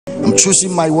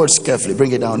choosing my words carefully.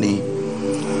 Bring it down, E.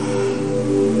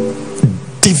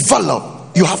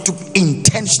 Develop. You have to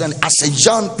intentionally, as a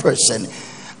young person,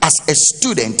 as a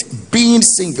student, being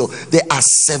single, there are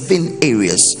 7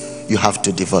 areas you have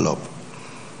to develop.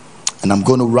 And I'm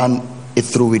going to run it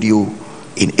through with you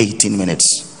in 18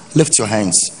 minutes. Lift your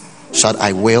hands. Shout,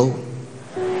 I will.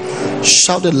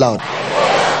 Shout it loud.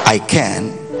 I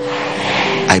can.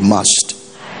 I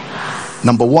must.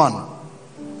 Number 1,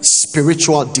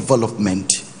 spiritual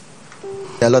development.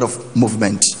 A lot of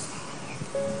movement.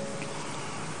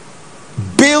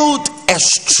 Build a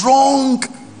strong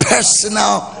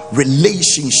personal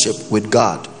relationship with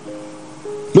God.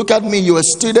 Look at me. You're a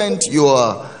student,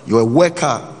 you're a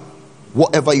worker,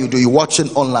 whatever you do, you're watching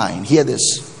online. Hear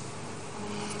this.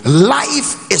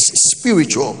 Life is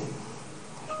spiritual.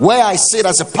 Where I sit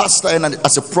as a pastor and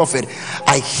as a prophet,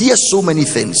 I hear so many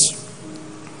things.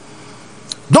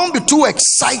 Don't be too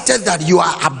excited that you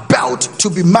are about to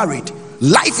be married.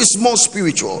 Life is more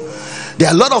spiritual. There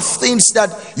are a lot of things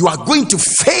that you are going to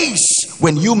face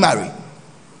when you marry.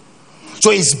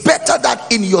 So it's better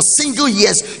that in your single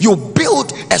years you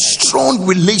build a strong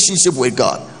relationship with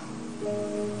God.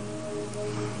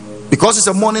 Because it's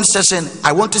a morning session,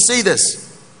 I want to say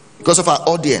this because of our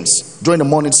audience during the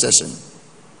morning session.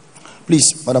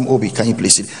 Please, Madam Obi, can you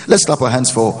please sit? Let's clap our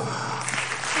hands for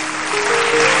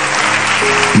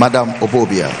Madam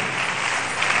Obobia.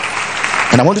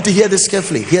 And I want you to hear this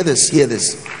carefully. Hear this, hear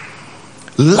this.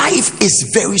 Life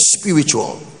is very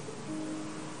spiritual.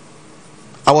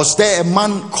 I was there, a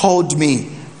man called me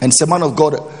and said, man of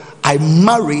God, I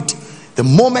married. The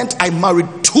moment I married,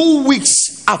 2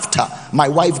 weeks after, my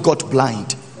wife got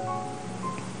blind.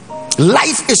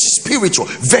 Life is spiritual,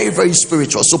 very, very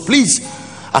spiritual. So please,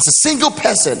 as a single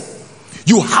person,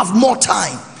 you have more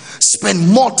time. Spend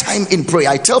more time in prayer.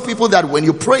 I tell people that when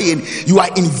you're praying, you are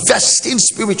investing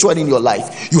spiritually in your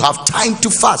life. You have time to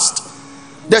fast.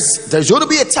 There's going to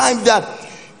be a time that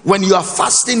when you are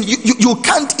fasting, you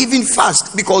can't even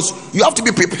fast because you have to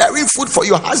be preparing food for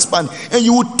your husband, and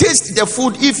you will taste the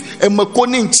food if a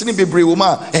makoning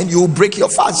and you will break your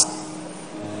fast.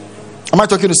 Am I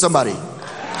talking to somebody?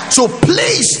 So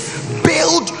please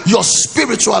build your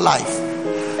spiritual life.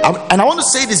 And I want to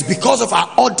say this because of our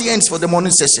audience for the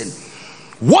morning session.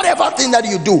 Whatever thing that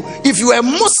you do, if you are a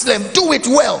Muslim, do it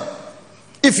well.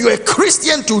 If you are a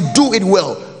Christian, to do it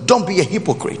well. Don't be a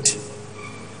hypocrite.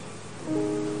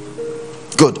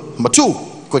 Good. Number 2,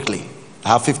 quickly. I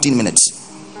have 15 minutes.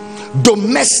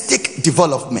 Domestic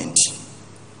development.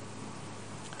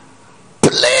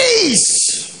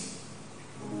 Please.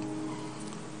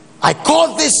 I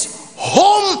call this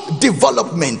home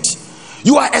development.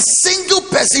 You are a single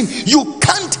person, you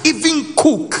can't even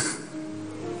cook.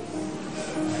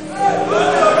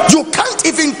 You can't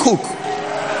even cook.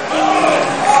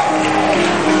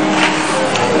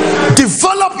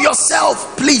 Develop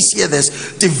yourself. Please hear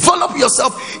this. Develop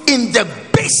yourself in the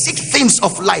basic things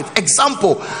of life.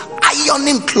 Example,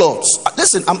 ironing clothes.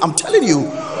 Listen, I'm telling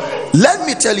you, let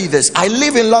me tell you this. I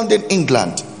live in London,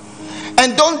 England.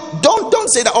 And don't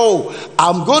say that, oh,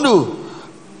 I'm going to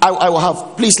I will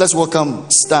have, please let's welcome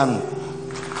Stan.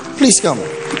 Please come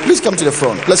to the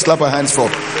front. Let's clap our hands for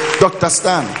Dr.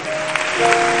 Stan,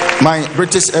 my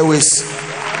British Airways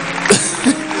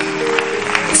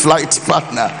flight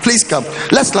partner. Please come.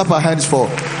 Let's clap our hands for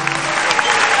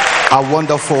our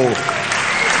wonderful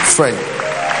friend.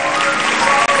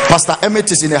 Pastor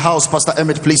Emmett is in the house. Pastor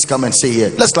Emmett, please come and say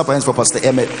here. Let's clap our hands for Pastor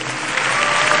Emmett.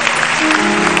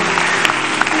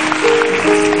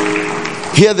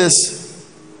 Hear this.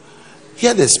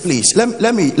 Hear this, please.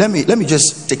 Let me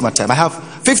just take my time. I have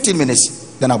 15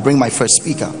 minutes, then I'll bring my first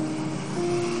speaker.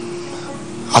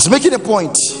 I was making a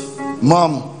point.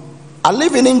 Mom, I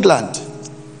live in England.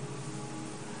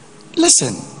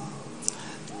 Listen,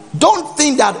 don't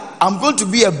think that I'm going to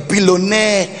be a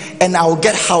billionaire and I'll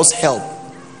get house help.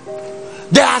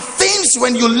 There are things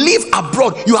when you live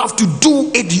abroad, you have to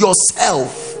do it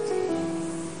yourself.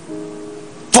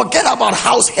 Forget about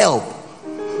house help.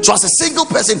 So as a single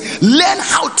person, learn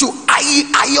how to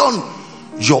iron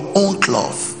your own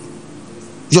cloth,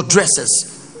 your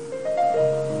dresses.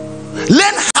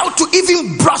 Learn how to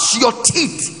even brush your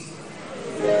teeth.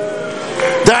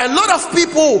 There are a lot of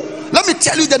people. Let me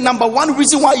tell you, the number 1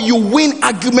 reason why you win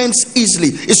arguments easily,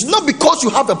 it's not because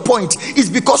you have a point, it's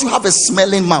because you have a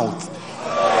smelling mouth.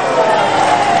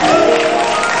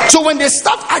 So when they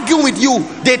start arguing with you,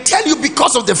 they tell you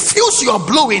because of the fuse you are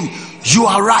blowing, you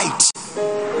are right.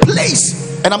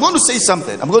 Place. And I'm going to say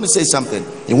something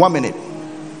in 1 minute.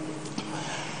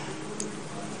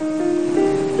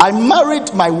 I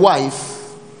married my wife.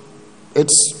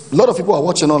 It's a lot of people are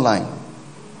watching online.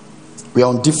 We are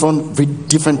on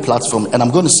different platforms, and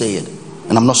I'm going to say it,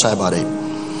 and I'm not shy about it.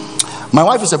 My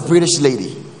wife is a British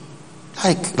lady,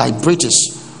 like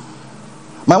British.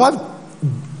 My wife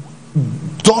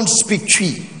don't speak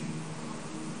Twi.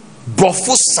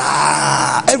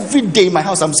 Brofosa. Every day in my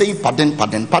house, I'm saying pardon.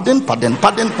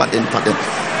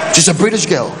 She's a British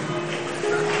girl.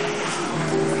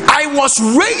 I was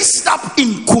raised up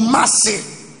in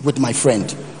Kumasi with my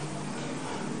friend.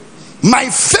 My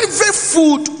favorite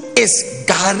food is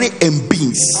gari and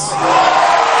beans.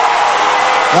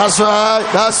 That's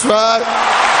right.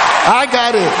 I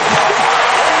got it.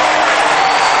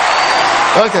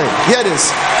 Okay, here it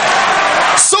is.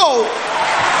 So,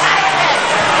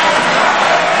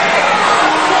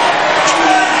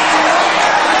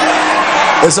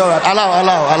 it's all right. Allow.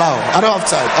 I don't have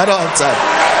time.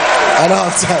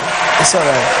 It's all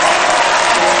right.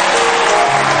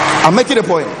 I'm making a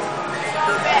point.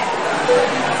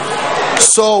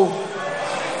 So,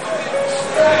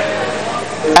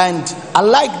 and I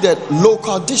like the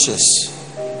local dishes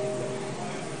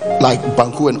like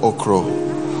banku and okro.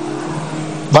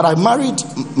 But I married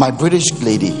my British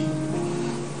lady,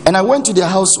 and I went to their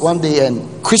house one day, and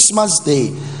Christmas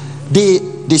Day,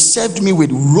 they served me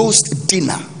with roast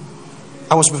dinner.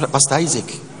 I was with Pastor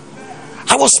Isaac.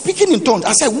 I was speaking in tongues.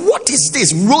 I said, "What is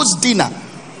this roast dinner?"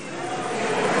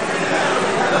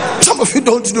 Some of you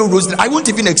don't know roast dinner. I won't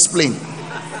even explain.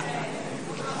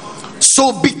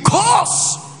 So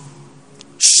because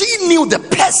she knew the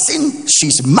person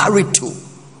she's married to,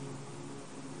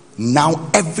 now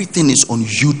everything is on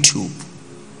YouTube.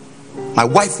 My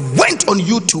wife went on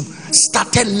YouTube,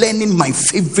 started learning my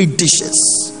favorite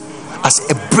dishes as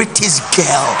a British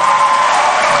girl.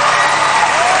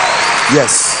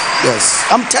 Yes.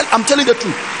 I'm telling the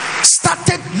truth.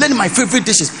 Started learning my favorite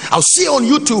dishes. I'll see her on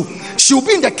YouTube. She'll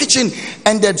be in the kitchen,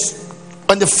 and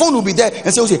the phone will be there,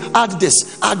 and say, add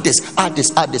this.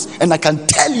 And I can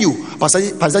tell you, Pastor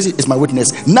is my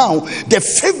witness. Now, the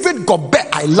favorite gobe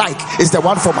I like is the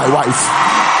one for my wife.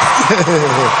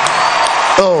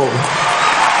 Oh,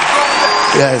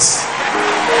 yes.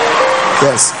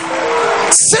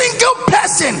 Single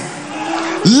person,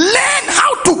 learn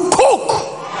how to cook.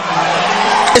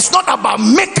 It's not about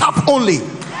makeup only.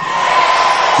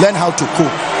 Learn how to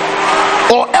cook,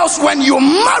 or else when you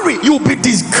marry, you'll be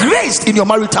disgraced in your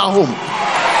marital home.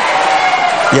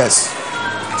 Yes,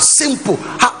 simple.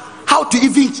 How to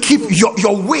even keep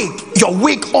your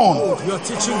wig on. You're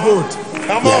teaching good.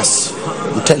 Yes,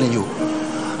 I'm telling you.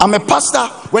 I'm a pastor.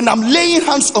 When I'm laying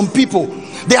hands on people,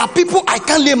 there are people I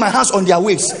can't lay my hands on their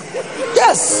wigs.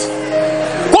 Yes,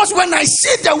 because when I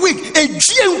see the wig,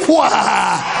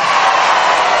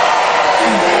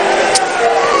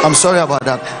 I'm sorry about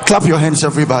that. Clap your hands,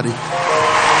 everybody.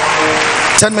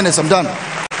 10 minutes, I'm done.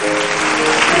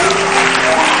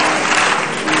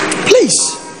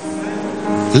 Please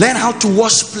learn how to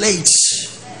wash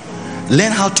plates.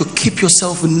 Learn how to keep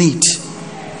yourself neat.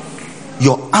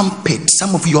 Your armpit,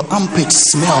 some of your armpit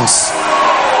smells.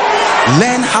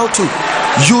 Learn how to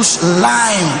use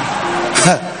lime.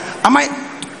 Am I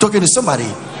talking to somebody?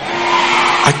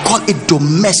 I call it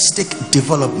domestic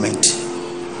development.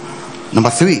 Number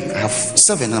 3, I have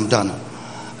 7 and I'm done.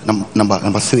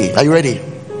 Number 3, are you ready?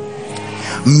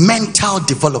 Mental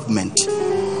development.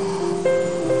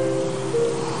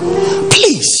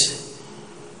 Please,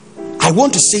 I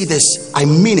want to say this, I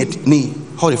mean it.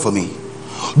 Hold it for me.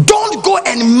 Don't go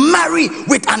and marry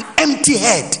with an empty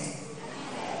head.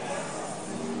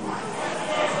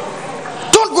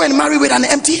 Don't go and marry with an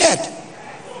empty head.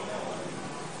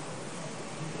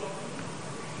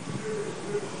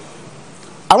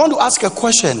 I want to ask a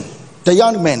question. The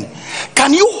young men,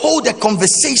 can you hold a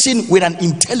conversation with an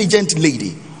intelligent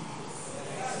lady?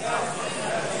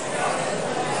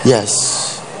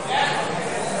 Yes.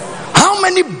 How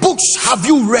many books have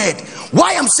you read?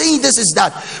 Why I'm saying this is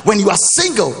that when you are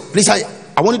single, please, I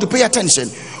want you to pay attention.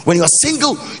 When you are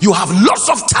single, you have lots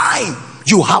of time.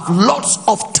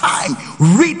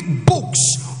 Read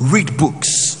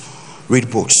books.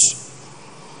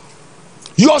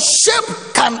 Your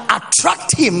shape can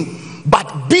attract him,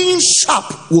 but being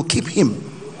sharp will keep him.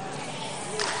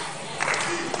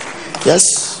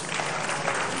 Yes.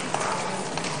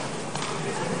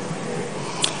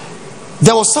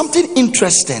 There was something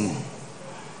interesting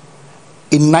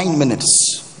in 9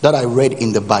 minutes that I read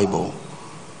in the Bible.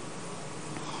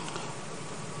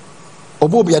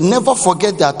 Obobia, never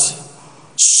forget that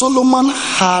Solomon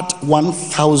had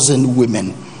 1,000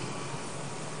 women.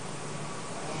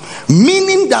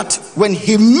 Meaning that when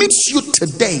he meets you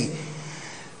today,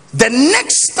 the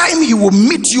next time he will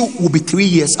meet you will be 3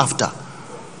 years after.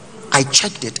 I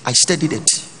checked it, I studied it.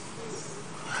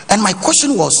 And my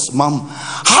question was, Mom,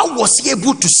 how was he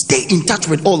able to stay in touch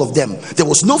with all of them? There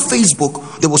was no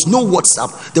Facebook, there was no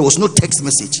WhatsApp, there was no text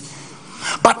message.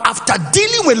 But after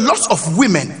dealing with lots of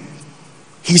women,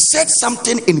 he said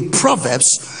something in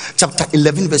Proverbs chapter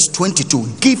 11 verse 22.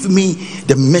 Give me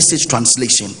the Message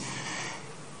translation.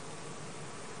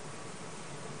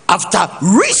 After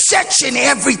researching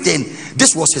everything,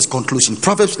 this was his conclusion.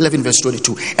 Proverbs 11 verse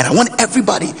 22. And I want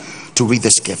everybody to read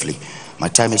this carefully. My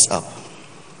time is up.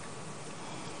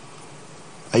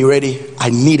 Are you ready? I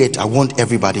need it. I want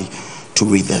everybody to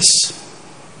read this.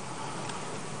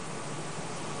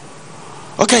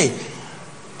 Okay.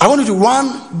 I want you to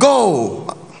one, go.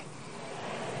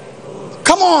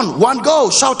 Come on, one, go.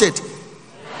 Shout it.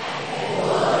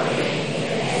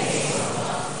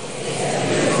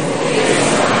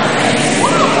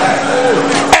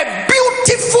 A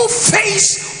beautiful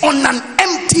face on an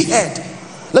empty head.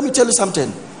 Let me tell you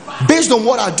something. Based on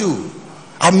what I do,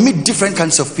 I meet different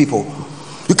kinds of people.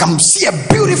 You can see a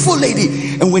beautiful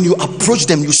lady, and when you approach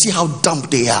them, you see how dumb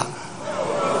they are.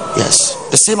 Yes,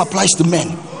 the same applies to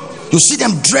men. You see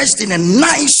them dressed in a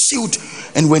nice suit,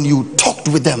 and when you talked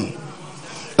with them,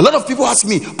 a lot of people ask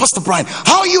me, Pastor Brian,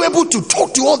 how are you able to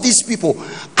talk to all these people?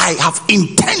 I have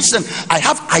intention, I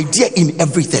have idea in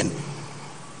everything.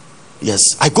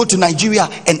 Yes, I go to Nigeria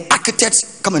and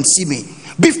architects come and see me.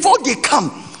 Before they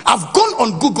come, I've gone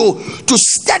on Google to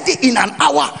study in an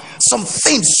hour some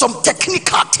things, some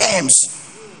technical terms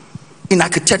in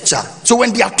architecture. So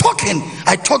when they are talking,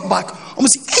 I talk back. I'm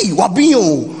say, hey,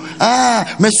 wabio,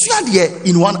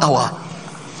 in 1 hour.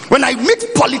 When I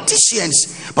meet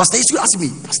politicians, Pastor used to ask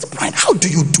me, Pastor Brian, how do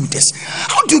you do this?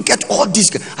 How do you get all this?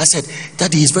 I said,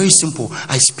 Daddy, it's very simple.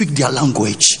 I speak their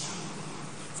language.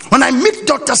 When I meet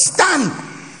Dr. Stan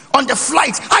on the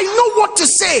flight, I know what to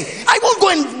say. I won't go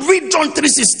and read John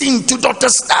 3:16 to Dr.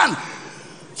 Stan.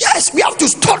 Yes, we have to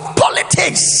start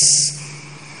politics.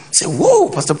 Say, whoa,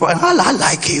 Pastor Brian, I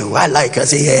like you. I like you. I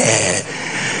say,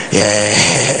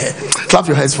 yeah. Clap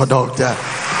your hands for Doctor.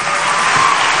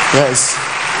 Yes.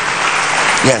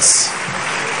 Yes.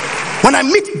 When I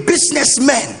meet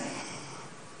businessmen,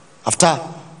 after,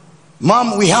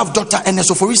 Mom, we have Dr. Enes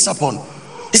Oforisapon.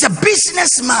 He's a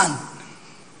businessman.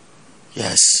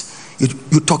 Yes.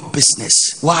 You talk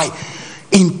business. Why?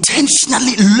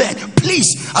 Intentionally learn.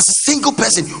 Please, as a single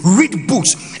person, read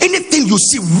books. Anything you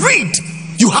see, read.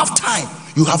 You have time.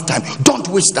 You have time. Don't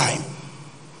waste time.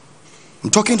 I'm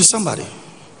talking to somebody.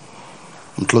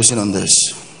 I'm closing on this.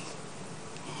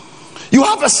 You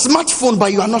have a smartphone,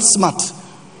 but you are not smart.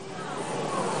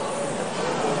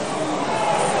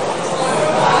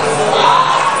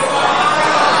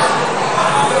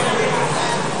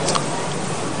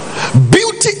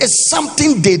 Beauty is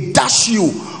something they dash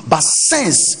you, but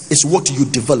sense is what you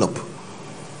develop.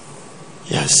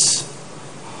 Yes.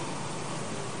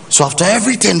 So after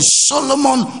everything,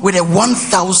 Solomon with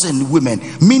 1,000 women,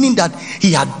 meaning that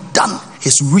he had done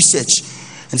his research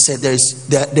and said,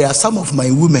 there are some of my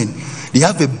women, they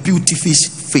have a beautiful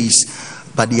face,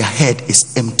 but their head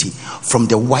is empty, from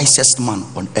the wisest man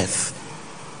on earth.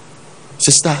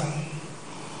 Sister,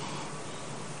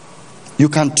 you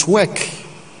can twerk.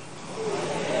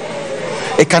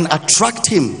 It can attract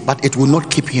him, but it will not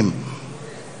keep him.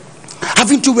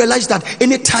 Having to realize that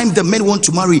anytime the men want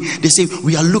to marry, they say,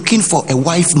 we are looking for a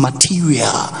wife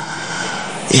material.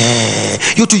 Yeah,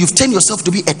 you too, you've turned yourself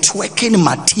to be a twerking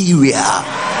material.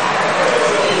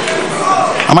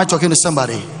 Am I talking to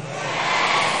somebody?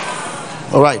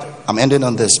 All right, I'm ending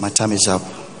on this. My time is up.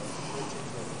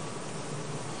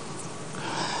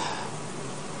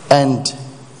 And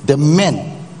the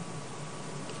men,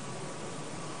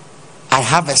 I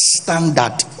have a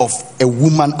standard of a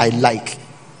woman I like.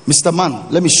 Mr. Man,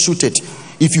 let me shoot it.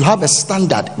 If you have a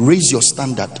standard, raise your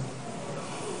standard.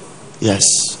 Yes.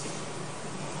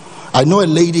 I know a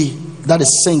lady that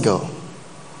is single.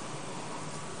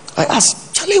 I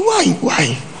asked, Charlie,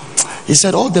 why? He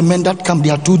said, all the men that come,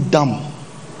 they are too dumb.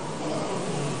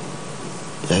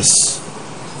 Yes.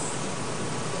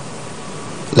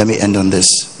 Let me end on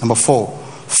this. Number 4,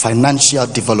 financial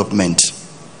development.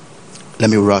 Let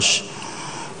me rush.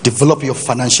 Develop your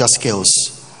financial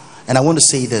skills. And I want to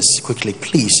say this quickly,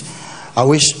 please. I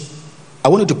want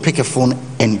you to pick a phone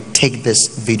and take this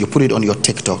video, put it on your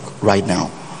TikTok right now,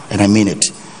 and I mean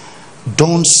it.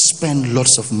 Don't spend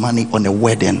lots of money on a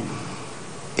wedding.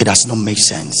 It does not make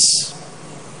sense.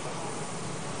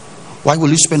 Why will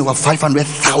you spend over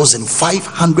 500,000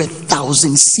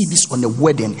 cedis on a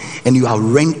wedding and you are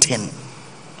renting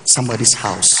somebody's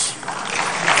house?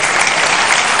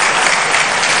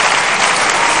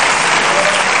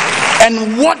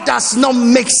 And what does not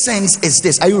make sense is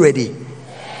this. Are you ready?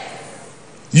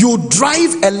 You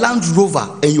drive a Land Rover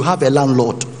and you have a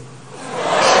landlord.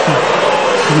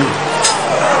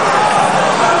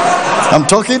 I'm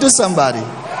talking to somebody.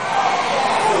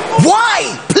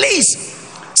 Why? Please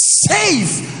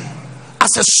save.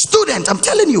 As a student, I'm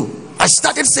telling you, I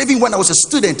started saving when I was a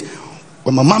student.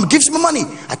 When my mom gives me money,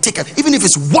 I take it. Even if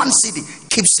it's 1 cedi,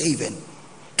 keep saving.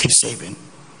 Keep saving.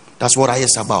 That's what IYES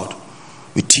is about.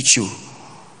 We teach you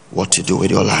what to do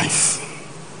with your life.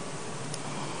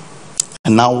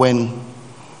 And now when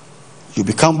you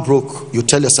become broke, you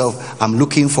tell yourself, I'm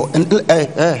looking for... And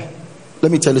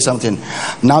let me tell you something.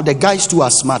 Now the guys too are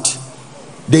smart.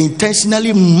 They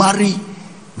intentionally marry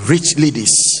rich ladies.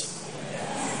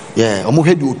 Yeah. And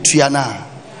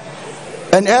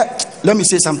let me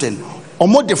say something.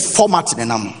 The format in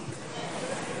them.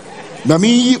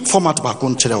 Format back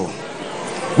on.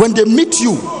 When they meet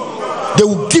you, they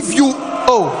will give you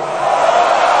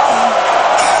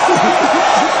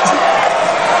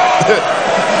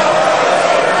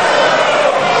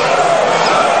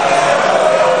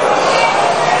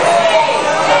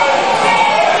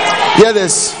Hear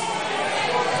this.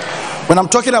 When I'm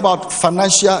talking about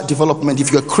financial development,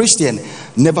 if you're a Christian,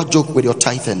 never joke with your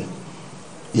tithing.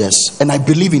 Yes, and I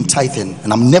believe in tithing,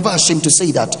 and I'm never ashamed to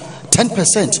say that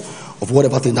 10% of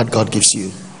whatever thing that God gives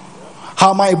you.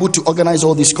 How am I able to organize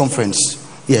all this conference?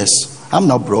 Yes, I'm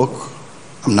not broke.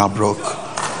 I'm not broke.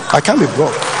 I can't be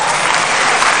broke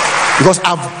because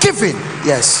I've given.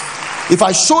 Yes, if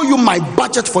I show you my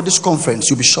budget for this conference,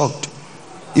 you'll be shocked.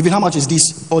 Even how much is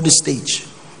this or this stage?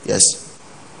 Yes.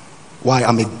 Why?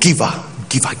 I'm a giver.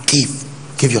 Give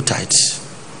your tithes.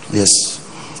 Yes.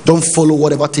 Don't follow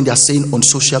whatever thing they are saying on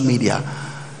social media.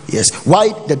 Yes. Why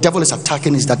the devil is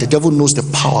attacking is that the devil knows the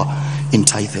power in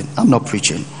tithing. I'm not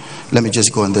preaching. Let me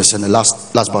just go on this. And the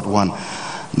last but one.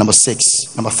 Number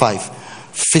 5.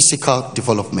 Physical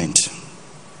development.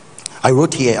 I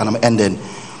wrote here and I'm ending.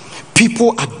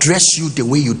 People address you the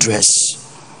way you dress.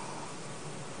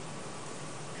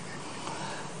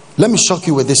 Let me shock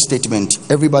you with this statement.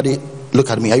 Everybody look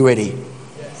at me. Are you ready?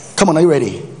 Yes. Come on, are you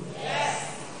ready?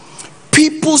 Yes.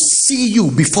 People see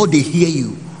you before they hear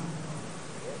you.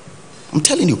 I'm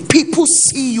telling you, people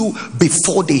see you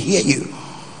before they hear you.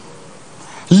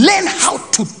 Learn how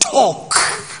to talk.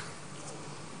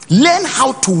 Learn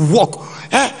how to walk.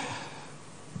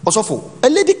 Also, a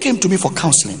lady came to me for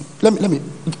counseling. Let me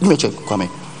check. Kwame.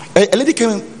 A lady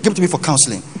came to me for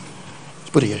counseling.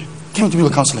 Put it here. Came to me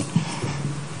for counseling.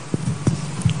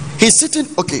 He's sitting.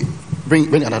 Okay,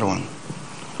 bring another one.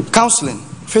 Counseling,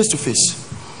 face to face.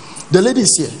 The lady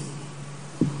is here.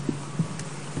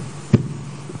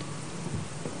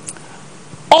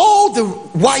 All the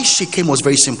why she came was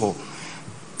very simple.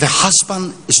 The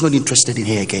husband is not interested in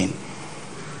her again.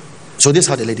 So this is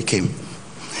how the lady came.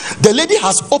 The lady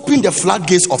has opened the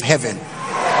floodgates of heaven.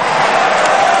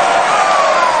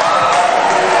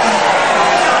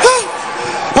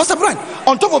 Pastor Brian,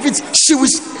 on top of it,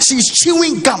 she's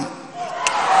chewing gum.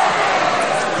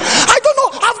 I don't know.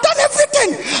 I've done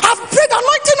everything. I've prayed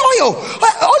anointing oil,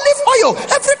 olive oil,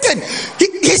 everything.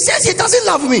 He says he doesn't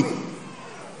love me.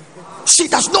 She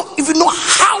does not even know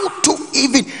how to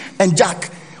even. And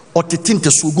Jack, why?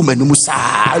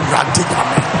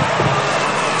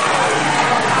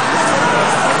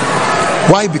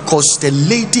 Because the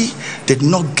lady did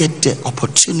not get the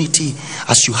opportunity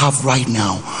as you have right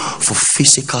now for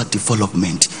physical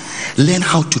development. Learn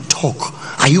how to talk.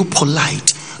 Are you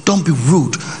polite? Don't be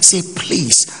rude. Say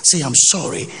please. Say I'm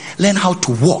sorry. Learn how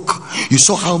to walk. You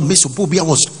saw how Miss Obobia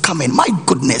was coming. My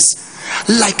goodness,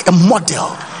 like a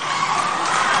model.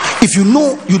 If you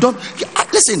know, you don't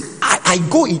listen. I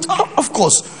go it. Of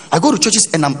course, I go to churches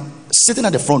and I'm sitting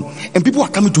at the front, and people are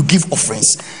coming to give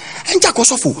offerings. And Jack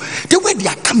was awful. The way they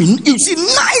are coming, you see,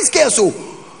 nice girls. So,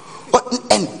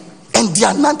 and they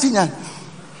are nothing. Hey,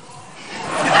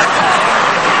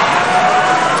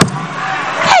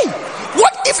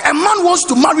 what if a man wants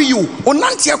to marry you? Or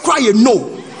Nantia cry no?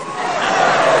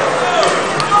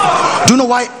 Do you know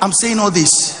why I'm saying all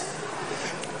this?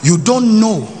 You don't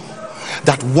know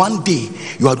that one day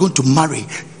you are going to marry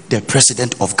the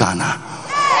president of Ghana.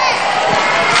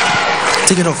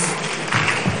 Take it off.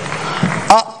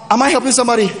 Am I helping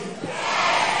somebody?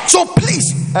 So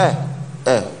please,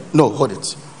 no, hold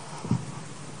it.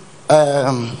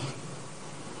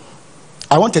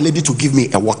 I want a lady to give me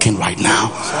a walk-in right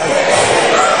now.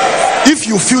 If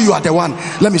you feel you are the one,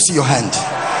 let me see your hand.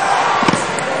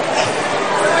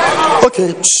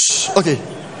 Okay, okay.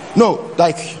 No,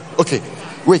 like, okay.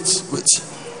 Wait.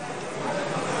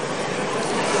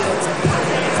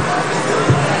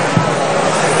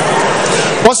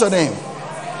 What's your name?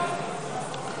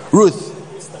 Ruth.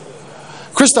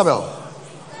 Christabel.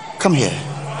 come here.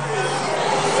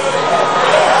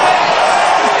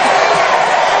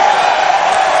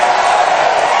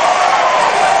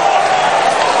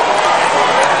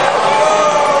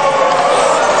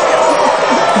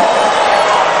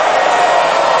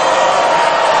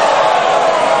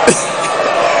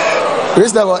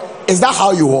 Is that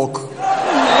how you walk?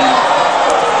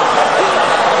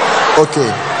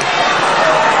 Okay.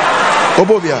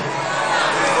 Obobia.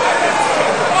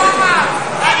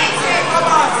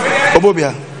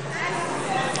 Obobia.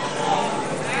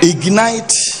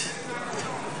 Ignite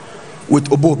with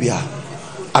Obobia.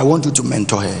 I want you to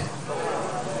mentor her.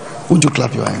 Would you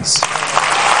clap your hands?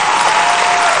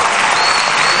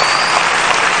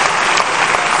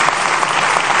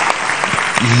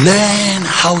 Learn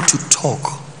how to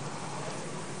talk.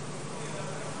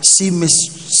 See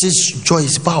Mrs.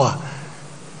 Joyce Bawah,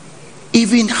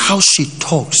 even how she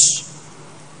talks,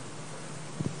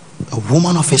 a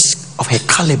woman of her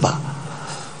caliber,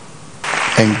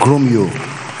 and groom you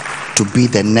to be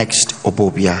the next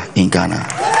Obobia in Ghana.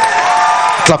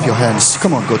 Clap your hands.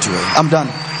 Come on, go to her. I'm done.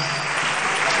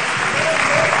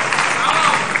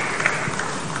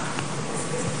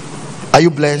 Are you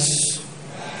blessed?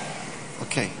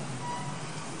 Okay.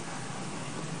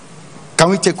 Can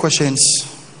we take questions?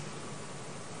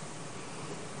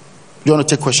 Do you want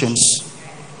to take questions?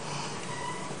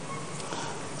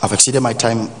 I've exceeded my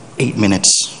time 8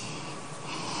 minutes.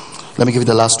 Let me give you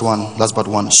the last one, last but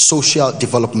one. Social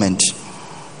development.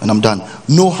 And I'm done.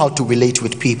 Know how to relate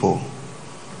with people.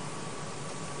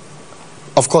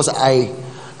 Of course, I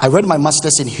read my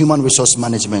master's in human resource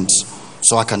management,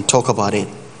 so I can talk about it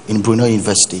in Brunel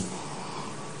University.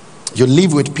 You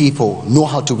live with people, know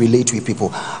how to relate with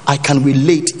people. I can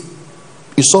relate.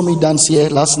 You saw me dance here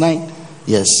last night?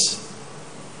 Yes.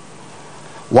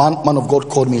 One man of God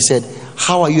called me and said,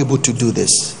 how are you able to do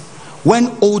this? When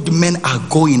old men are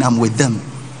going, I'm with them.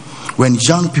 When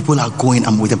young people are going,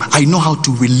 I'm with them. I know how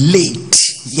to relate.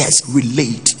 Yes,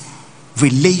 relate.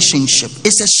 Relationship.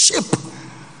 It's a ship.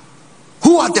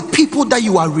 Who are the people that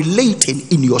you are relating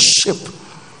in your ship?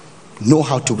 Know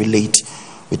how to relate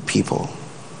with people.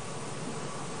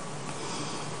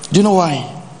 Do you know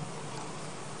why?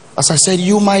 As I said,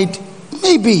 you might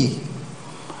maybe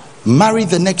marry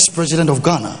the next president of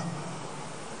Ghana,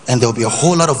 and there will be a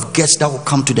whole lot of guests that will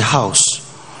come to the house.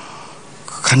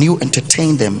 Can you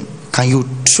entertain them? Can you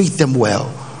treat them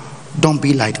well? Don't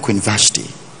be like Queen Vashti.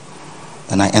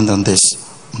 And I end on this: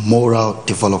 moral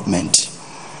development.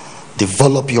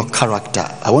 Develop your character.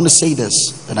 I want to say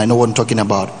this, and I know what I'm talking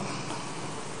about.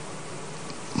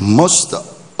 Most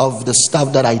of the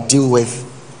stuff that I deal with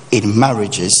in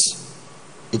marriages,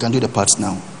 you can do the parts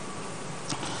now.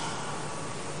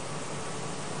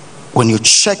 When you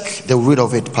check the root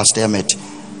of it, Pastor Emmett,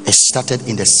 it started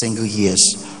in the single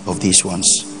years of these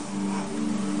ones.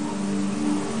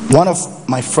 One of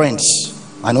my friends,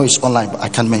 I know he's online, but I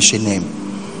can't mention name.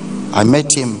 I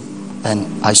met him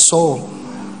and I saw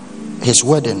his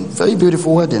wedding, very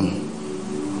beautiful wedding,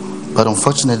 but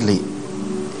unfortunately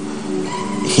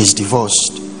he's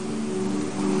divorced.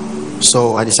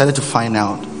 So I decided to find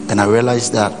out, and I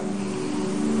realized that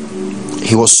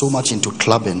he was so much into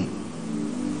clubbing.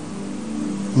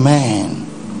 Man,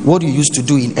 what you used to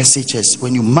do in SHS,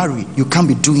 when you marry, you can't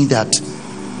be doing that.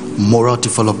 Moral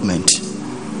development.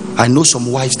 I know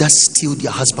some wives that steal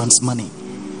their husband's money.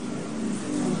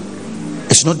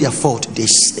 It's not their fault. They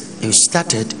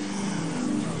started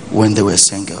when they were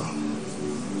single.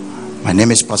 My name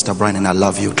is Pastor Brian and I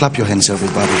love you. Clap your hands,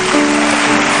 everybody.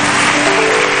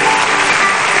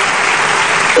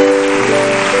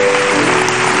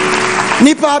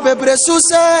 Nipa bebre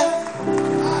suse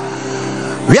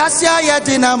Viasia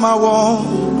yedina mawo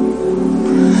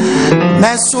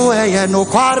Nesu eye no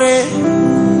kware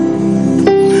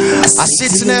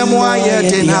Asitne mwa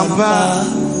yedina mba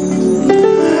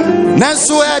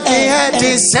Nesu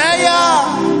edi seya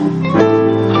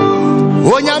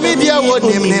Onyamidia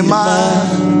wonim nema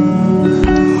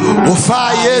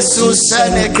Ufa Yesu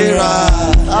senekira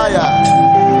Aya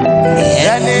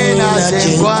Yeni na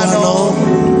jengwano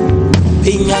I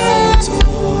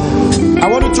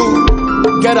want you to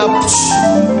get up,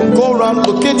 go around,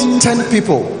 locate 10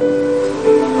 people,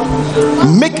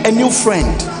 make a new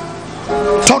friend,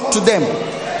 talk to them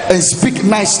and speak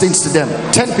nice things to them.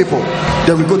 10 people.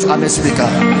 Then we go to our next speaker.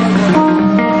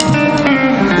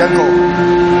 Yanko.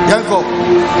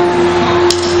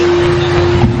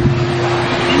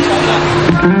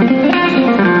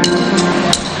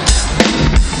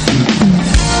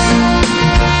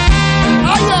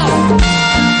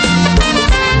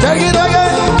 Take it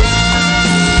again.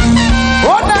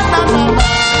 Oh, na.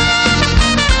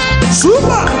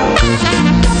 Super.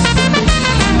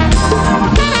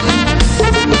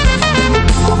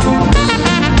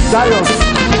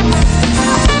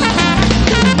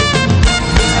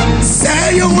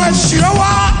 Say you wish you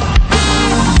are.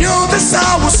 You this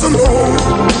house to know.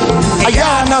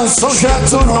 Ayana social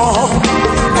to know.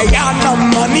 Ayana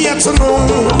money to know.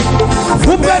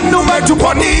 Who been no matter to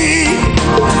pony?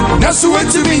 That's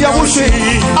what to me. I wish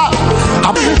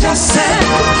I just said,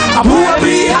 I'm who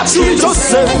be actually just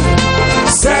said.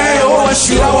 Say oh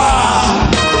she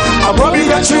I probably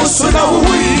got you so now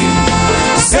we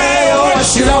say oh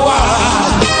she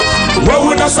well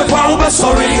we not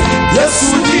sorry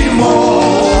yes we need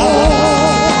more.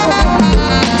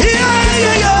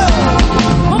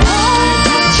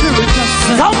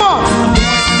 Come on,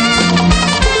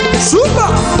 super.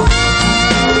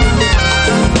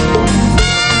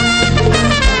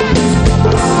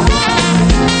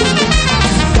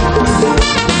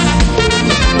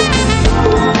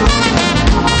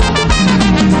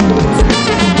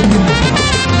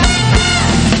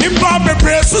 Imba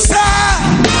praise to say,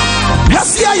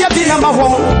 yes, yeah, the number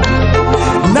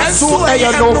one. Next to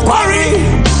a no quarry.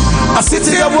 I sit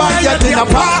here one yet in a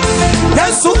park.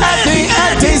 Yes, so I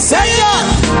say,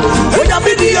 when I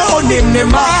be the only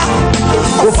Nema,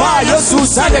 who fire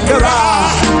Susan Kara,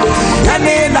 and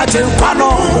then I tell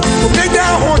Pano, give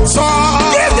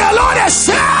the Lord a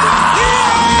shout.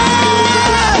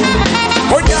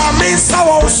 When you miss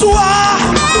our Sua,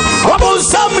 about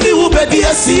somebody who be the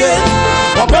SCA,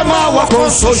 Obama walk on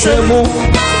social move.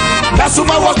 That's who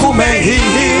my walk he,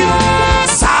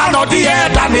 son of the air,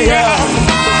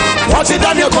 Daniel. What did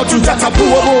Daniel go to Jatapu?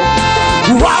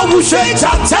 Wow, we shake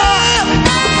Jata.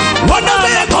 What are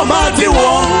they command you?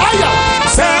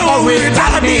 Say, oh, we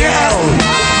Daniel.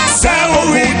 Say,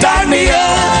 oh, we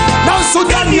Daniel. Now, so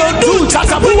Daniel do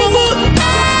Jatapu.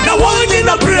 The one in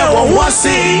the prayer was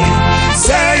see.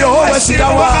 Say, oh,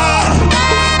 Shirawa.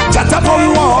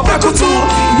 Jatapu, Bakutu.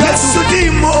 Yes,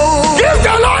 Dimo. Give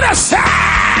the Lord a shout.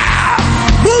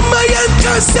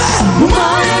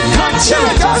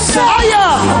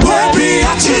 Baby,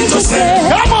 I change to say,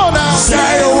 come on now.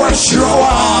 Say what you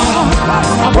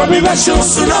are. Baby, I show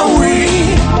so now we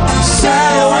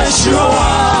say what you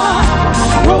are.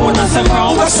 What I say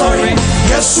wrong, we're sorry.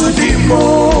 Yes, we did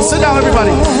more. Sit down,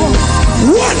 everybody. 1,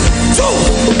 2,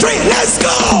 3, let's go.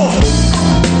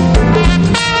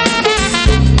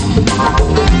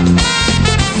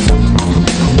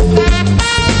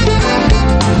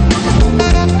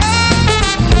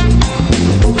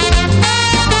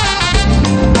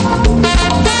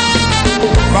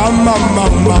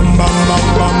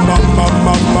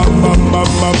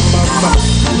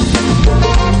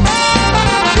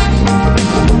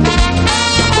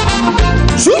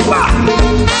 Super.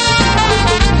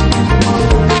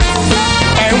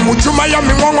 And would you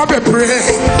Miami want to pray?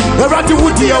 The Ratty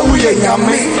would dear we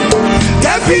yammy.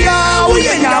 Debbia, we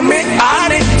yammy,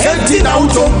 Annie, empty now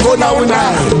don't go now.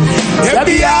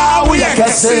 Debbia, we can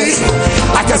say,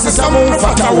 I can see someone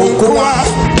fata won't go.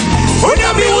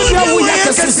 Onyami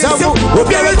yakasisamu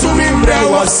obiara tumi mbre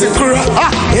wasekura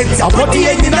abodi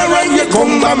enyina ranye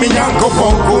komma minyanko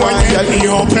ponko anya ni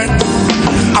open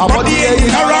abodi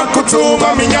enyina rankoto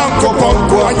ma minyanko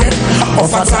ponko anya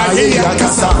ofata ye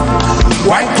yakasa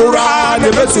wankura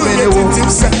ne betumi ne wo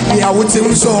timse ya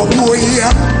wotim so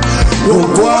oya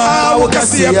wogwa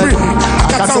wokasi apri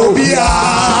akata obia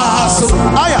so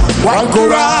aya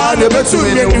wankura ne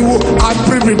betumi ne wo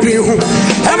apri bi hu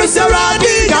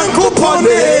emisaradi yanko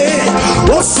pone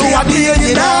osu adi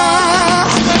yina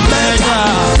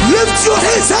lift your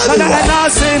hands up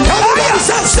and sing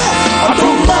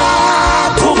Atumba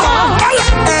kuma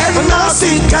and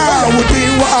nasika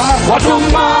udiwa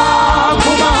Atumba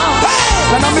kuma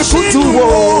and I'm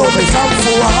shutuwo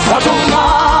mesamfua Atumba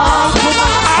kuma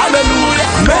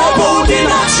hallelujah mebo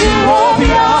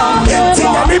dinachirobia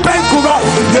tina mi benkura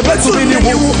the betu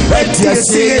ni wu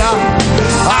etiesia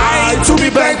I to be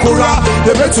benkura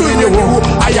the betu ni wu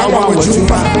ayawa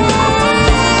wajuma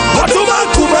Watuma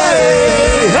kuma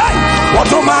hey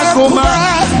Watuma kuma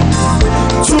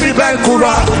to be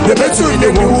benkura the betu ni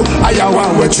wu ayawa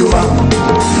wajuma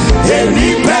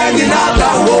eni pengi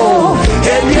nada wo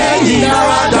eni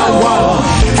nada wo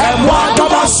and what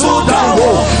about suda wo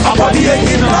abadi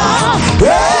ena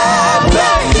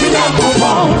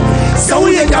so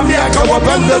we ain't got me a couple of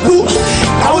them.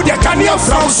 How they can hear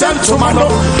from Santomano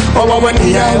or when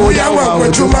he are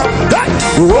with Juma.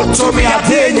 What to me a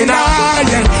day in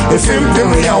Iron if him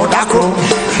me out Dacro.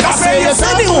 I say, yes,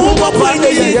 I knew who by the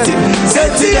yet.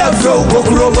 Said TFO,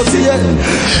 Gokroboty.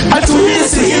 I to hear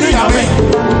the hearing of me.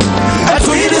 I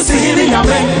to hear the hearing of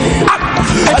me.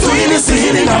 I to hear the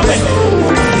hearing of me.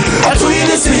 I to hear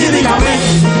the hearing of me.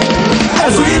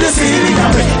 As we see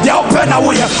the open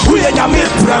away, we are Yamil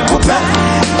Pracope.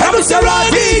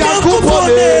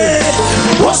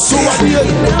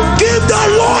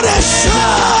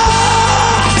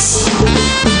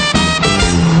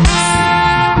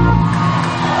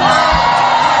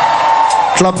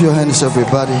 Clap your hands,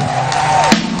 everybody.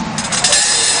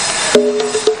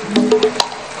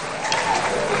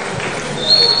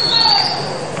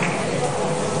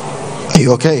 Are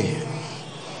you okay?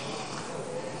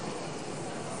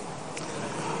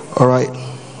 All right.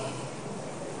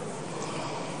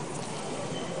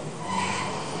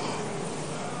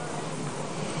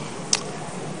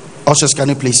 Ushers, can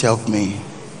you please help me?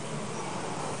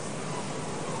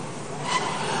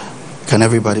 Can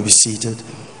everybody be seated?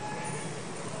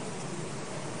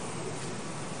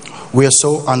 We are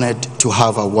so honored to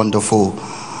have a wonderful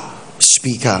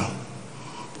speaker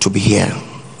to be here.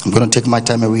 I'm going to take my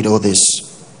time and read all this.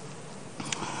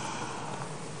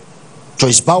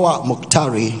 Joyce Bawah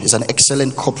Mogtari is an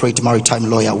excellent corporate maritime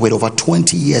lawyer with over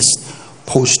 20 years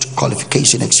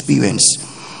post-qualification experience.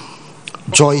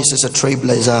 Joyce is a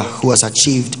trailblazer who has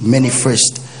achieved many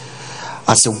firsts.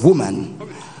 As a woman,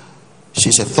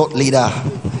 she's a thought leader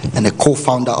and a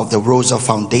co-founder of the Rosa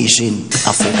Foundation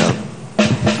Africa.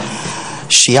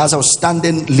 She has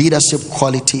outstanding leadership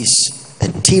qualities, a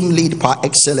team lead par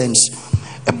excellence,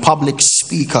 a public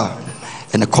speaker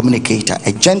and a communicator,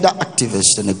 a gender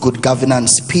activist and a good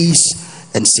governance,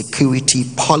 peace and security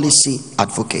policy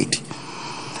advocate,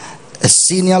 a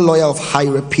senior lawyer of high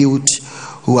repute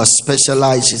who has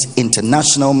specialized in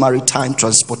international maritime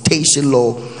transportation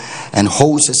law and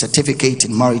holds a certificate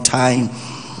in maritime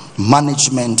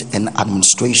management and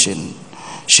administration.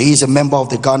 She is a member of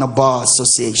the Ghana Bar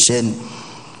Association,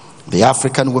 the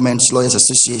African Women's Lawyers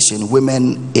Association,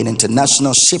 Women in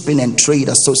International Shipping and Trade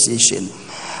Association,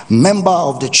 member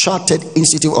of the Chartered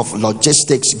Institute of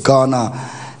Logistics Ghana,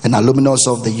 and alumnus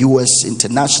of the U.S.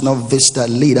 International Vista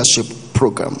Leadership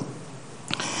Program.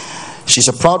 She's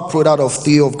a proud product of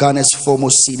three of Ghana's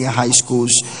foremost senior high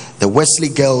schools, the Wesley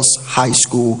Girls High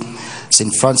School,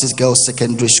 St. Francis Girls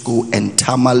Secondary School, and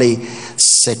Tamale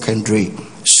Secondary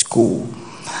School.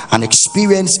 An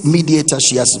experienced mediator,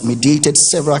 she has mediated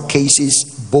several cases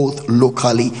both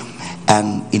locally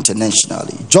and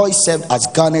internationally. Joyce served as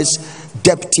Ghana's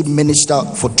Deputy Minister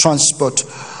for Transport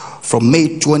from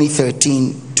May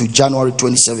 2013 to January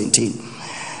 2017.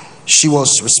 She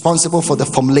was responsible for the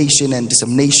formulation and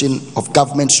dissemination of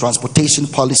government's transportation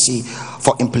policy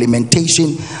for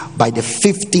implementation by the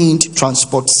 15th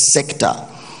transport sector.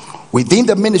 Within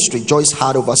the ministry, Joyce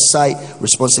had oversight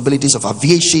responsibilities of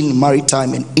aviation,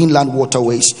 maritime and inland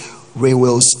waterways,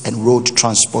 railways and road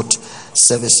transport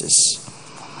services.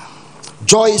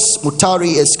 Joyce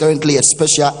Mogtari is currently a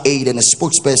special aide and a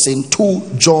spokesperson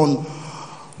to John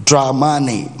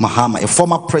Dramani Mahama, a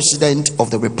former president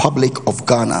of the Republic of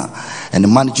Ghana and the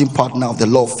managing partner of the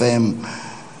law firm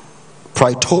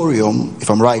Praetorium, if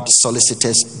I'm right,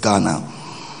 Solicitors Ghana.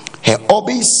 Her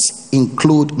hobbies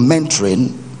include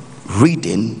mentoring,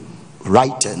 reading,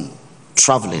 writing,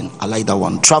 traveling, I like that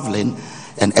one, traveling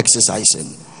and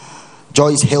exercising.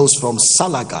 Joyce hails from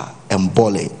Salaga and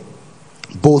Bole,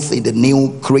 both in the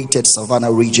new created Savannah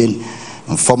region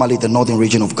and formerly the northern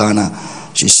region of Ghana.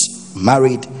 She's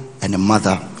married and a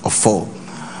mother of 4.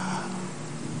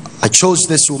 I chose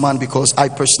this woman because I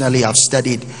personally have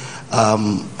studied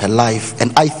her life,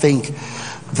 and I think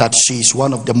that she's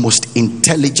one of the most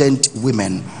intelligent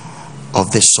women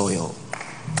of this soil.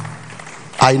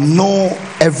 I know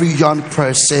every young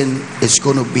person is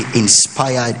going to be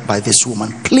inspired by this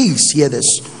woman. Please hear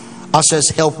this. Ushers,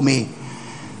 help me.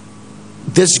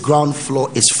 This ground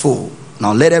floor is full.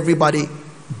 Now let everybody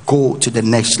go to the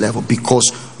next level,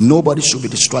 because nobody should be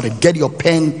distracted. Get your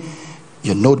pen,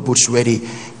 your notebooks ready,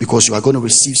 because you are going to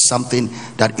receive something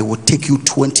that it will take you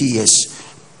 20 years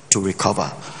to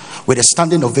recover. With a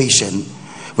standing ovation,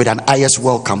 with an IYES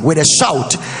welcome, with a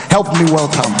shout, help me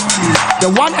welcome the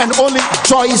one and only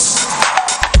Joyce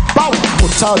Bawah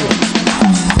Mogtari.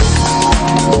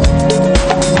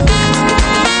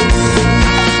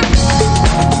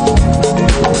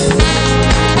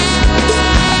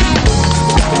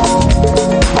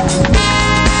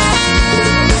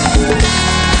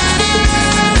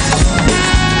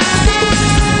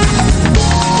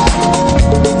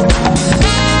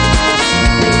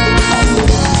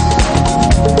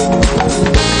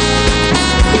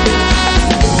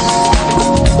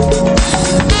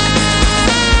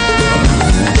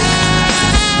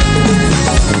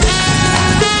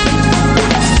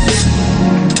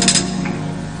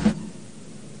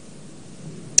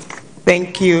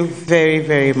 Thank you very,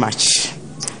 very much.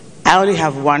 I only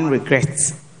have one regret,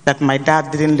 that my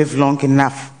dad didn't live long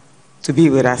enough to be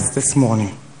with us this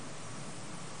morning.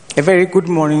 A very good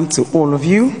morning to all of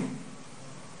you.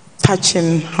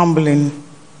 Touching, humbling,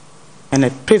 and a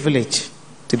privilege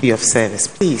to be of service.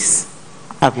 Please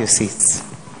have your seats.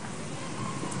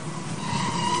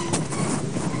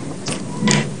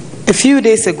 A few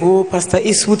days ago, Pastor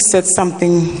Eastwood said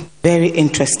something very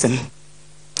interesting,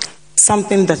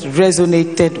 something that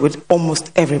resonated with almost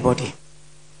everybody.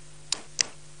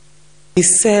 He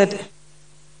said,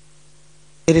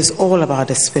 it is all about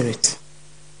the Spirit.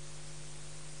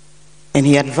 And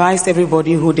he advised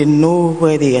everybody who didn't know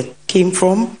where they came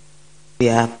from,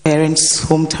 their parents'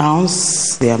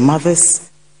 hometowns, their mothers,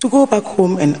 to go back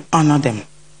home and honor them.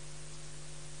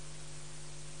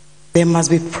 There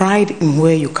must be pride in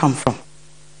where you come from,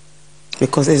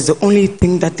 because it's the only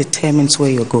thing that determines where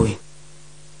you're going.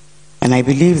 And I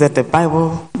believe that the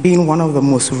Bible, being one of the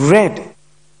most read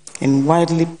and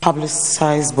widely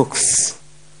publicized books,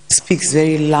 speaks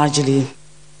very largely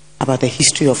about the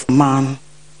history of man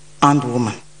and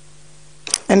woman.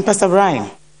 And Pastor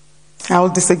Brian, I will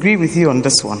disagree with you on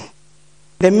this one.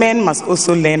 The men must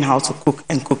also learn how to cook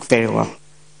and cook very well.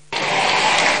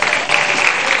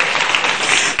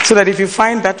 So that if you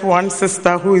find that one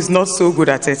sister who is not so good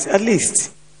at it, at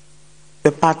least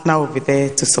the partner will be there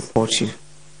to support you.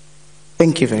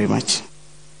 Thank you very much.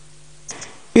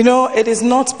 You know, it is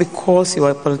not because you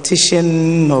are a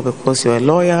politician or because you are a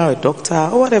lawyer or a doctor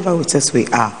or whatever it is we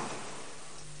are.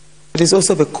 It is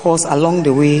also because along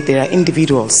the way there are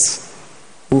individuals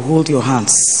who hold your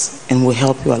hands and will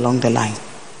help you along the line.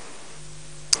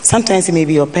 Sometimes it may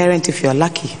be your parent if you are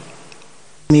lucky.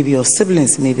 Maybe your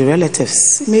siblings, maybe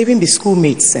relatives, maybe even be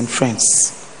schoolmates and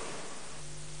friends.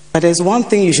 But there's one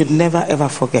thing you should never ever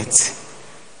forget,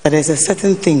 that there's a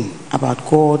certain thing about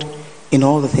God in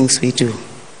all the things we do.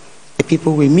 The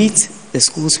people we meet, the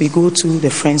schools we go to, the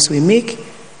friends we make,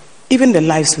 even the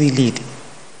lives we lead,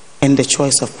 and the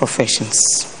choice of professions.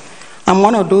 I'm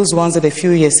one of those ones that a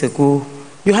few years ago,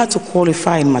 you had to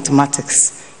qualify in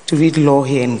mathematics to read law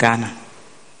here in Ghana.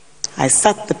 I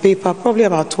sat the paper probably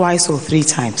about twice or three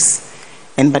times.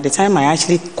 And by the time I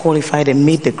actually qualified and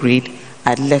made the grade,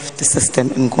 I'd left the system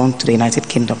and gone to the United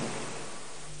Kingdom.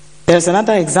 There's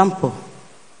another example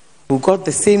who got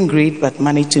the same grade but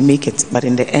managed to make it, but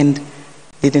in the end,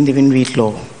 didn't even read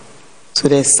law. So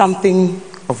there's something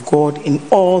of God in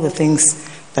all the things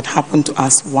that happen to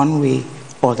us one way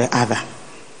or the other.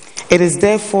 It is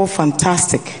therefore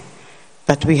fantastic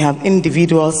that we have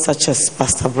individuals such as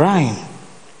Pastor Brian,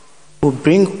 who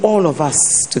bring all of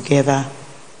us together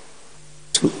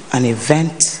to an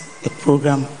event, a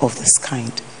program of this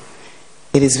kind.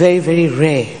 It is very, very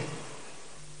rare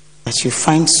that you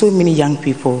find so many young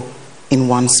people in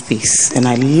one space. And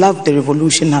I love the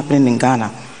revolution happening in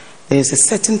Ghana. There is a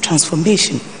certain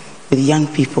transformation with young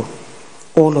people,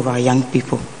 all of our young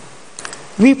people.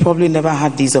 We probably never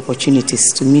had these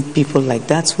opportunities to meet people like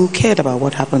that who cared about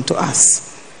what happened to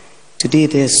us. Today,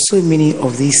 there are so many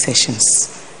of these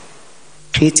sessions,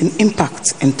 creating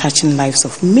impact and touching lives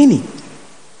of many.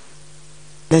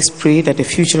 Let's pray that the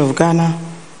future of Ghana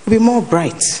will be more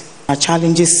bright, our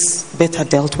challenges better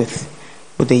dealt with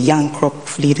the young crop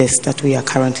of leaders that we are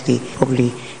currently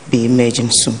probably be emerging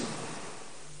soon.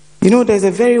 You know, there's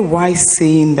a very wise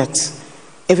saying that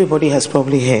everybody has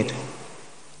probably heard.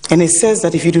 And it says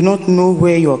that if you do not know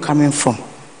where you are coming from,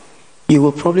 you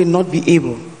will probably not be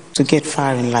able to get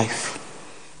far in life.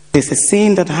 There's a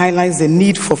saying that highlights the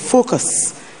need for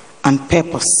focus and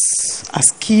purpose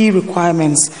as key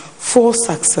requirements for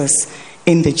success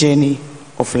in the journey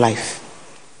of life.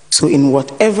 So in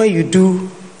whatever you do,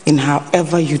 in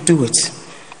however you do it,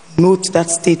 note that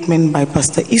statement by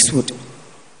Pastor Eastwood.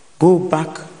 Go back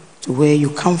to where you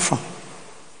come from.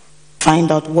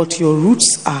 Find out what your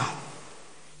roots are.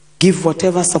 Give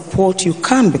whatever support you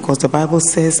can, because the Bible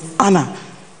says, honor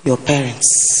your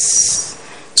parents.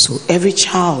 So every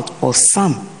child or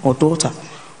son or daughter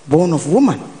born of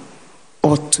woman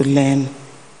ought to learn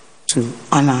to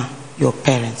honor your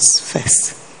parents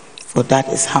first, for that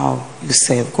is how you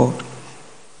serve God.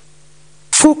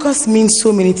 Focus means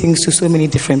so many things to so many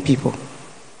different people.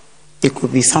 It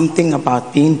could be something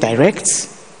about being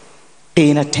direct,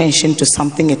 paying attention to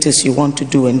something it is you want to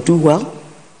do and do well,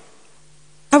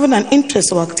 having an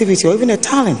interest or activity or even a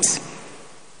talent.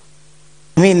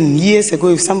 I mean, years ago,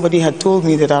 if somebody had told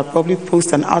me that I'd probably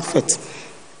post an outfit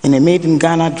in a made in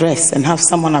Ghana dress and have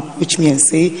someone approach me and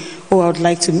say, oh, I would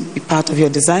like to be part of your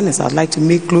designers, I'd like to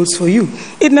make clothes for you,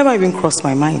 it never even crossed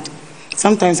my mind.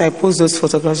 Sometimes I post those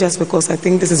photographs just because I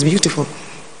think this is beautiful.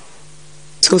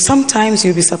 So sometimes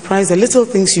you'll be surprised the little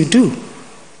things you do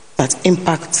that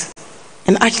impact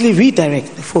and actually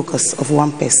redirect the focus of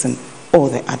one person or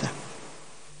the other.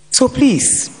 So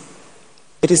please,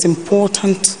 it is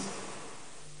important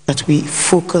that we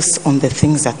focus on the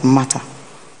things that matter.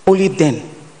 Only then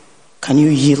can you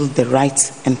yield the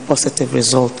right and positive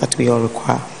result that we all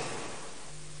require.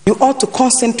 You ought to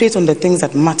concentrate on the things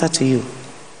that matter to you.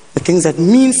 the things that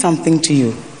mean something to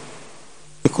you.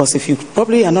 Because if you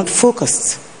probably are not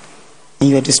focused and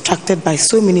you are distracted by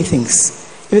so many things,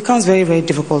 it becomes very, very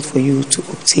difficult for you to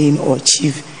obtain or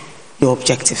achieve your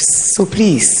objectives. So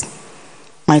please,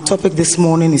 my topic this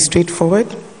morning is straightforward.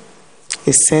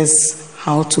 It says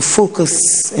how to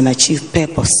focus and achieve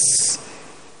purpose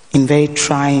in very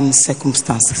trying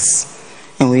circumstances.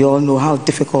 And we all know how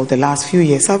difficult the last few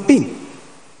years have been.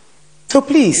 So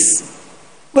please,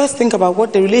 let's think about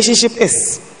what the relationship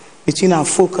is between our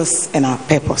focus and our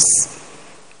purpose.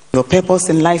 Your purpose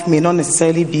in life may not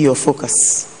necessarily be your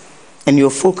focus, and your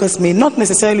focus may not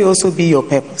necessarily also be your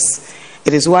purpose.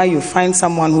 It is why you find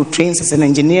someone who trains as an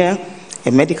engineer,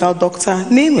 a medical doctor,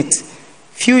 name it.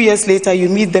 Few years later, you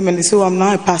meet them and they say, oh, I'm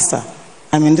now a pastor.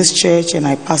 I'm in this church and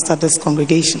I pastor this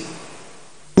congregation.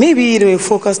 Maybe they were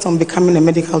focused on becoming a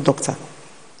medical doctor,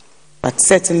 but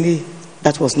certainly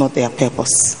that was not their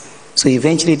purpose. So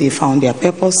eventually they found their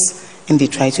purpose and they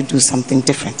tried to do something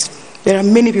different. There are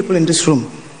many people in this room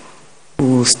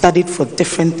who studied for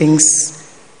different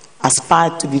things,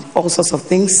 aspired to be all sorts of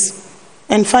things,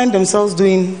 and find themselves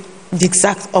doing the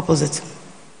exact opposite.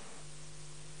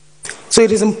 So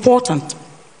it is important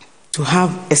to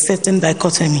have a certain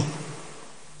dichotomy,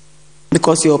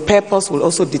 because your purpose will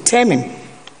also determine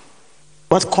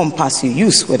what compass you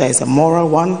use, whether it's a moral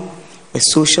one, a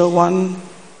social one,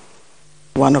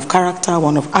 one of character,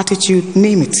 one of attitude,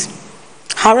 name it.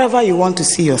 However you want to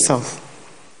see yourself,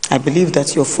 I believe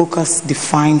that your focus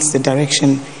defines the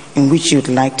direction in which you'd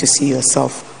like to see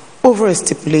yourself over a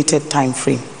stipulated time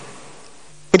frame.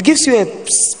 It gives you a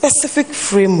specific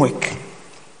framework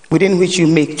within which you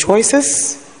make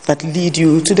choices that lead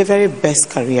you to the very best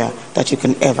career that you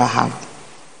can ever have.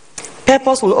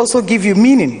 Purpose will also give you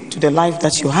meaning to the life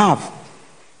that you have,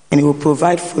 and it will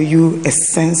provide for you a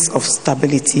sense of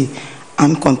stability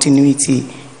and continuity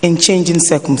in changing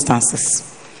circumstances.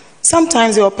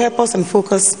 Sometimes your purpose and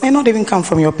focus may not even come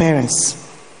from your parents.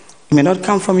 It may not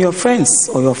come from your friends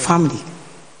or your family.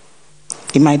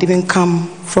 It might even come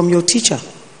from your teacher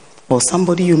or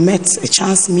somebody you met, a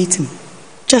chance meeting,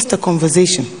 just a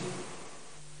conversation.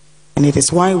 And it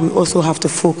is why we also have to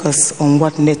focus on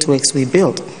what networks we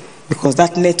build, because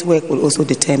that network will also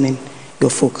determine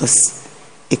your focus.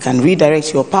 It can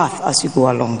redirect your path as you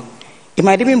go along. It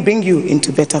might even bring you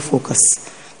into better focus.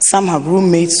 Some have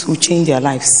roommates who change their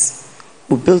lives,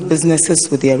 who build businesses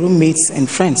with their roommates and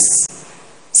friends.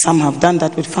 Some have done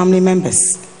that with family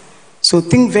members. So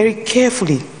think very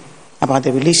carefully about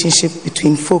the relationship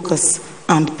between focus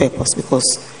and purpose,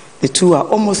 because the two are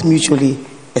almost mutually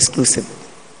exclusive.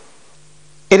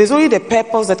 It is only the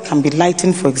purpose that can be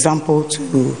likened, for example,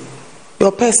 to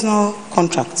your personal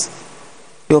contract,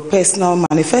 your personal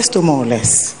manifesto, more or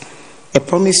less. A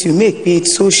promise you make, be it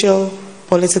social,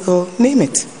 political, name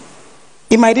it.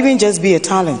 It might even just be a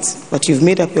talent, but you've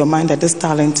made up your mind that this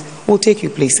talent will take you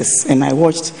places. And I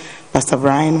watched Pastor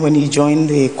Brian when he joined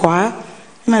the choir,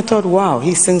 and I thought, wow,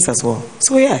 he sings as well.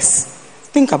 So yes,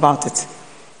 think about it.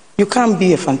 You can't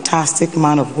be a fantastic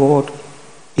man of God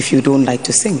if you don't like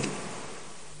to sing.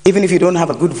 Even if you don't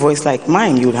have a good voice like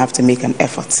mine, you'll have to make an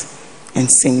effort and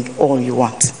sing all you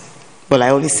want. Well, I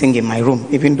only sing in my room,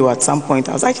 even though at some point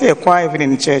I was actually a choir even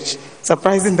in church.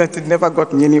 Surprising that it never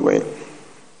got me anywhere.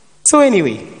 So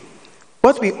anyway,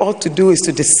 what we ought to do is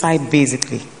to decide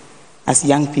basically, as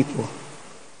young people,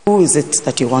 who is it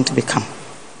that you want to become?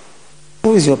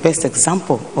 Who is your best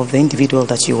example of the individual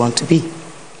that you want to be?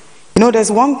 You know,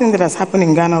 there's one thing that has happened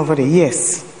in Ghana over the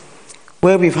years,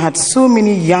 where we've had so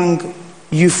many young,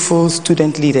 youthful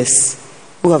student leaders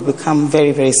who have become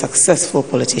very, very successful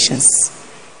politicians.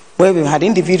 Where we've had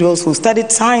individuals who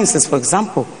studied sciences, for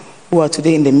example, who are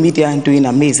today in the media and doing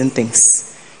amazing things.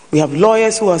 We have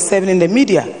lawyers who are serving in the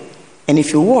media. And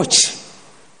if you watch,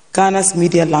 Ghana's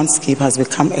media landscape has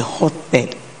become a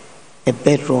hotbed, a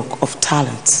bedrock of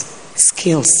talent,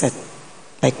 skill set,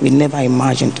 like we never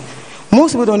imagined.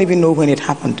 Most people don't even know when it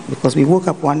happened, because we woke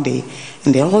up one day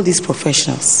and there are all these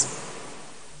professionals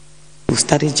who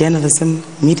studied journalism,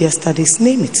 media studies,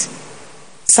 name it.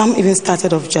 Some even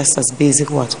started off just as basic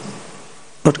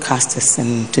broadcasters.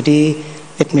 And today,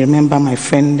 let me remember my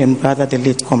friend and brother, the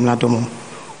late Komladomo,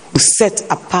 who set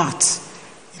apart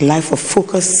a life of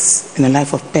focus and a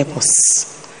life of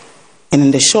purpose. And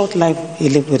in the short life he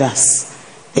lived with us,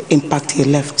 the impact he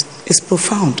left is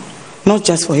profound, not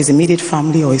just for his immediate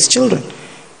family or his children,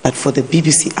 but for the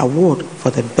BBC award for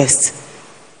the best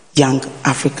young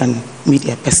African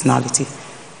media personality.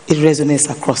 It resonates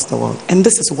across the world. And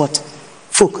this is what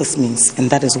focus means, and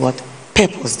that is what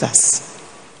purpose does.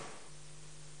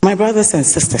 My brothers and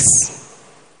sisters,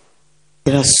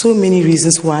 there are so many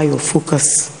reasons why your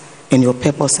focus and your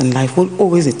purpose in life will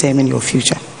always determine your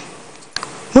future.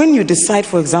 When you decide,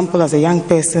 for example, as a young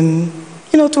person,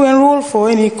 to enroll for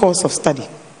any course of study,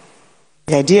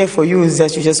 the idea for you is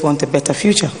that you just want a better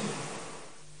future.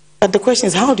 But the question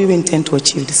is, how do you intend to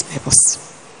achieve this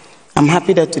purpose? I'm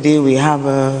happy that today we have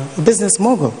a business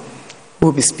mogul who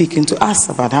will be speaking to us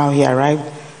about how he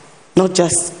arrived, not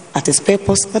just at his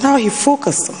purpose, but how he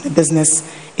focused on the business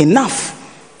enough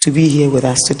to be here with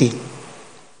us today.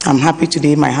 I'm happy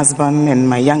today my husband and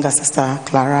my younger sister,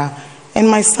 Clara, and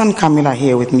my son, Camila, are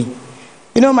here with me.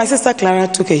 My sister, Clara,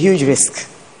 took a huge risk.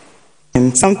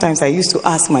 And sometimes I used to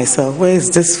ask myself, where is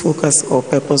this focus or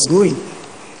purpose going?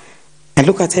 I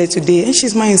look at her today, and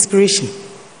she's my inspiration.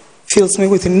 Fills me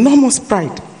with enormous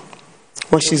pride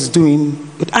what she's doing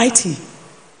with IT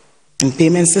and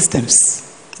payment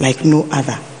systems like no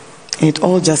other. And it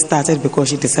all just started because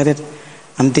she decided,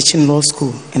 I'm ditching law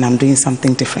school and I'm doing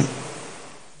something different.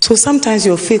 So sometimes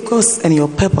your focus and your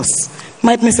purpose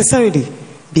might necessarily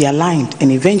be aligned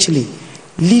and eventually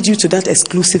lead you to that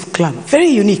exclusive club. Very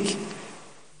unique.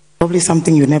 Probably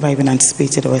something you never even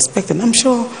anticipated or expected. I'm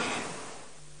sure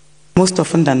most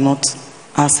often than not,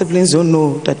 our siblings don't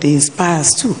know that they inspire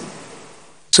us too.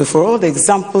 So for all the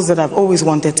examples that I've always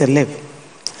wanted to live,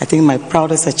 I think my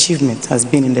proudest achievement has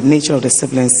been in the nature of the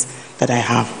siblings that I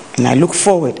have. And I look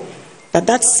forward that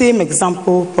that same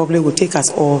example probably will take us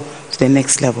all to the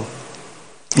next level.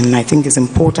 And I think it's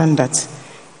important that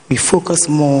we focus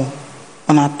more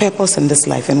on our purpose in this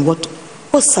life and what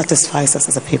satisfies us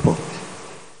as a people.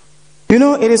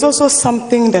 It is also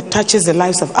something that touches the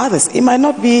lives of others. It might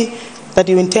not be that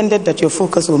you intended that your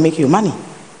focus will make you money.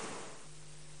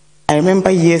 I remember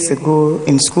years ago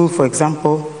in school, for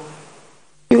example,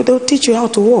 they'll teach you how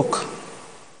to walk.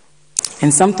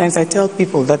 And sometimes I tell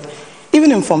people that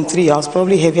even in Form 3, I was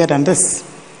probably heavier than this.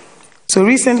 So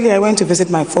recently I went to visit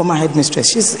my former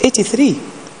headmistress. She's 83.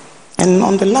 And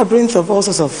on the labyrinth of all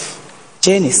sorts of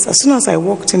journeys, as soon as I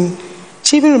walked in,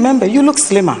 she even remembered, you look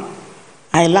slimmer.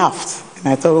 I laughed. And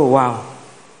I thought, oh, wow,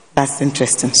 that's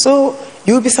interesting. So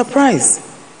you'll be surprised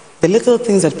the little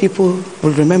things that people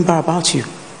will remember about you.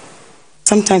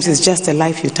 Sometimes it's just a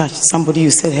life you touch, somebody you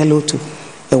said hello to,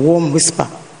 a warm whisper,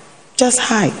 just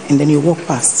hi, and then you walk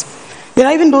past. There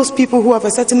are even those people who have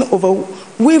a certain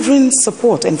unwavering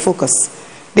support and focus.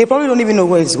 They probably don't even know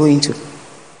where it's going to.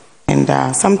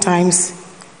 And sometimes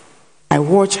I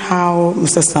watch how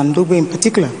Mr. Sandobe in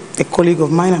particular, a colleague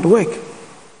of mine at work,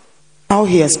 how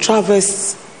he has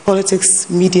traversed politics,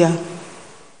 media,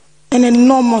 and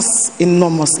enormous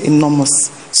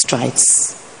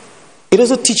strides. It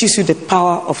also teaches you the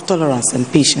power of tolerance and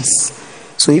patience.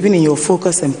 So even in your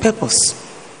focus and purpose,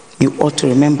 you ought to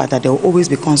remember that there will always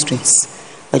be constraints.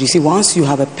 But you see, once you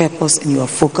have a purpose and you are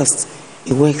focused,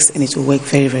 it works and it will work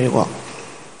very, very well.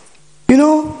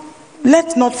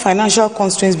 Let not financial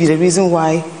constraints be the reason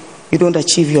why you don't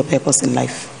achieve your purpose in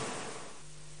life.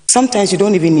 Sometimes you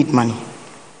don't even need money.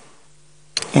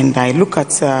 And I look at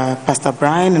Pastor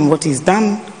Brian and what he's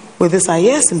done with this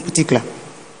IYES in particular.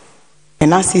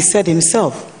 And as he said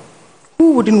himself,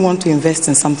 who wouldn't want to invest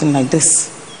in something like this?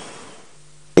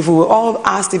 If we were all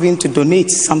asked even to donate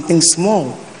something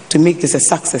small to make this a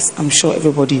success, I'm sure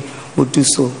everybody would do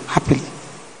so happily.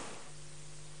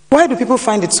 Why do people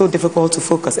find it so difficult to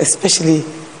focus, especially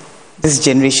this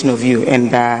generation of you?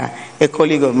 And a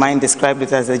colleague of mine described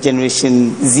it as a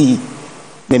Generation Z,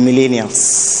 the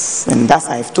millennials. And that's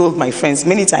I've told my friends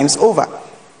many times over.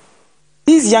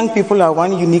 These young people are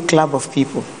one unique club of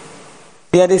people.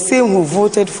 They are the same who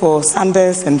voted for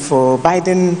Sanders and for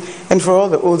Biden and for all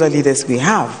the older leaders we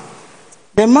have.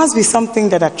 There must be something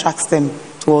that attracts them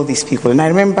to all these people. And I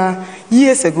remember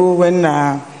years ago when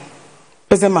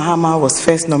President Mahama was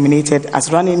first nominated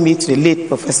as running mate to the late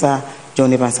Professor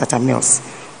John Evans Atta Mills.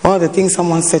 One of the things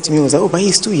someone said to me was, oh, but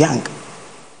he's too young.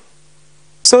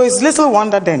 So it's little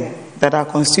wonder then that our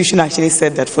constitution actually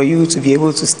said that for you to be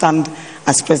able to stand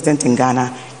as president in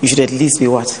Ghana, you should at least be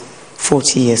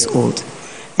 40 years old.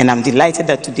 And I'm delighted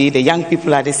that today the young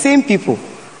people are the same people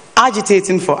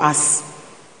agitating for us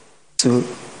to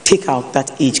take out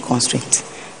that age constraint.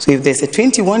 So if there's a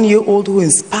 21-year-old who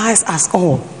inspires us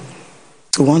all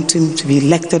to want him to be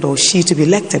elected or she to be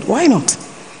elected, why not?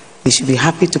 They should be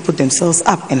happy to put themselves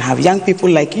up and have young people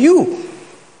like you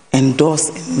endorse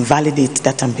and validate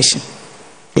that ambition.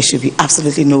 There should be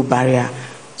absolutely no barrier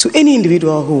to any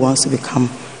individual who wants to become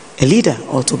a leader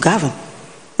or to govern.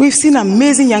 We've seen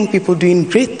amazing young people doing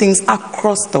great things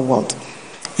across the world.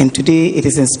 And today it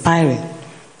is inspiring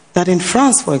that in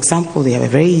France, for example, they have a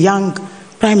very young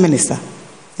prime minister.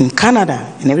 In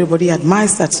Canada, and everybody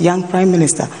admires that young prime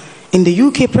minister. In the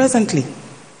UK presently,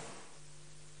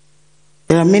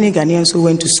 There are many Ghanaians who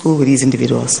went to school with these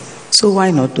individuals. So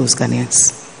why not those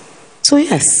Ghanaians? So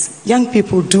yes, young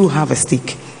people do have a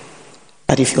stake.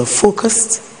 But if you're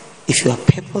focused, if you are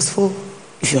purposeful,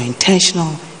 if you're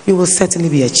intentional, you will certainly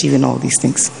be achieving all these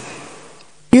things.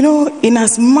 You know, in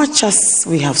as much as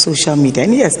we have social media,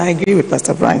 and yes, I agree with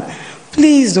Pastor Brian,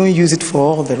 please don't use it for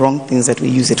all the wrong things that we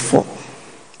use it for.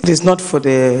 It is not for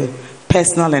the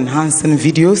personal enhancing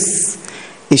videos.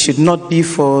 It should not be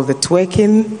for the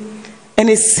twerking. And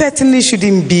it certainly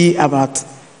shouldn't be about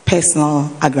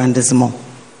personal aggrandizement.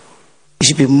 It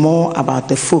should be more about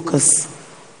the focus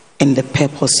and the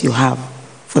purpose you have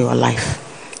for your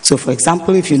life. So for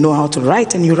example, if you know how to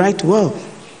write and you write well,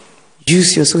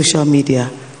 use your social media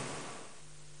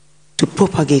to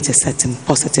propagate a certain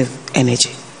positive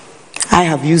energy. I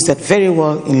have used that very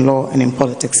well in law and in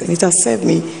politics, and it has served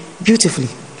me beautifully.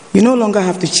 You no longer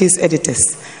have to chase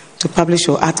editors to publish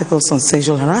your articles on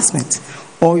sexual harassment.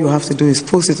 All you have to do is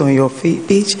post it on your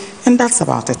page, and that's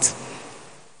about it.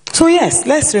 So yes,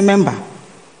 let's remember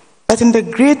that in the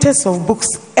greatest of books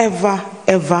ever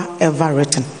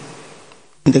written,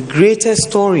 in the greatest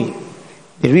story,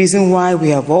 the reason why we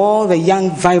have all the young,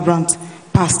 vibrant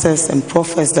pastors and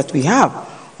prophets that we have,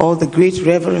 all the great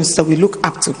reverends that we look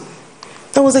up to,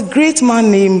 there was a great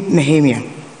man named Nehemiah.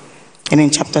 And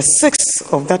in chapter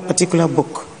 6 of that particular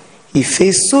book, he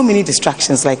faced so many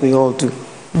distractions like we all do,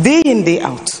 day in, day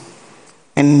out.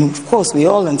 And of course, we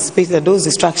all anticipate that those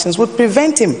distractions would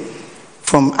prevent him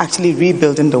from actually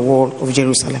rebuilding the wall of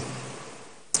Jerusalem.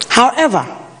 However,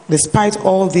 despite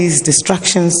all these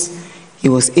distractions, he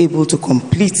was able to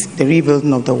complete the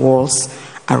rebuilding of the walls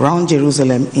around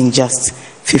Jerusalem in just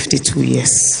 52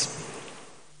 years.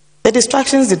 The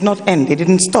distractions did not end. They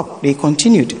didn't stop. They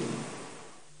continued.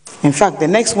 In fact, the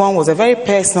next one was a very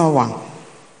personal one.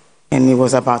 And it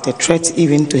was about a threat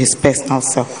even to his personal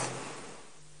self.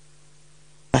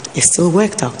 But it still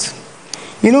worked out.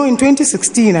 You know, in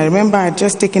 2016, I remember I had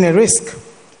just taken a risk.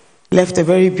 Left a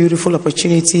very beautiful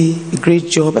opportunity, a great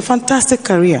job, a fantastic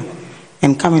career,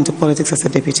 and come into politics as a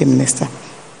deputy minister.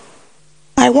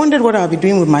 I wondered what I'll be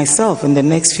doing with myself in the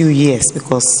next few years,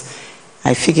 because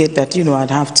I figured that,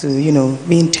 I'd have to,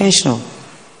 be intentional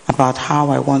about how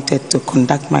I wanted to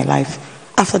conduct my life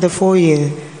after the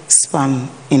 4-year span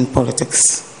in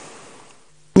politics.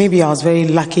 Maybe I was very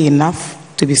lucky enough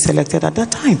to be selected at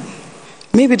that time.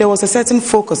 Maybe there was a certain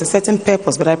focus, a certain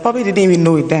purpose, but I probably didn't even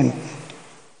know it then.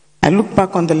 I look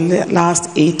back on the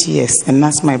last 8 years, and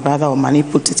as my brother Omani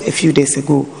put it a few days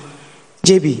ago,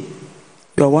 JB,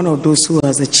 you are one of those who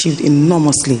has achieved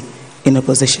enormously in a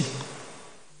position.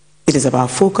 It is about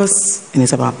focus and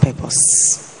it's about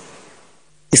purpose.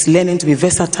 It's learning to be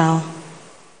versatile.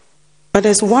 But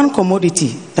there's one commodity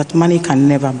that money can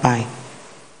never buy: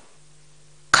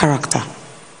 character.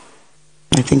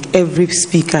 I think every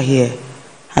speaker here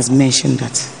has mentioned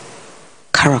that.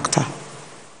 Character.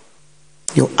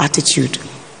 Your attitude.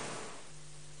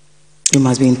 You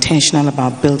must be intentional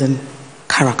about building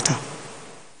character.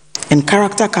 And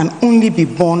character can only be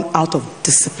born out of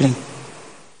discipline.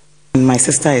 And my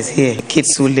sister is here,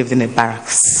 kids who lived in a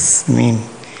barracks.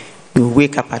 You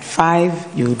wake up at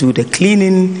 5, you do the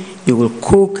cleaning, you will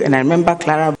cook, and I remember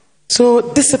Clara.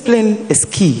 So discipline is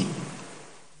key.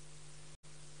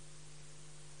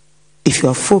 If you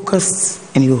are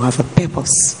focused and you have a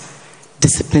purpose,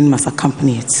 discipline must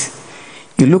accompany it.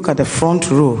 You look at the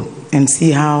front row and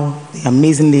see how the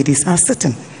amazing ladies are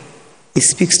sitting. It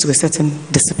speaks to a certain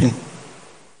discipline.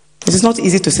 It is not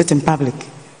easy to sit in public.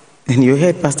 And you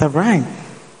heard Pastor Brian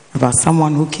about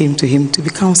someone who came to him to be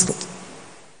counseled.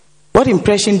 What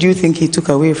impression do you think he took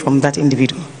away from that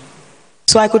individual?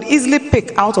 So I could easily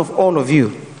pick out of all of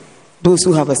you those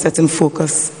who have a certain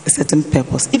focus, a certain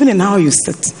purpose, even in how you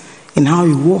sit, in how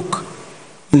you walk,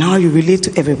 in how you relate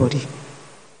to everybody.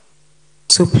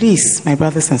 So please, my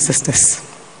brothers and sisters,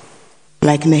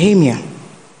 like Nehemiah,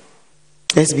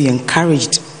 let's be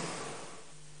encouraged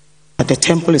that the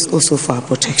temple is also for our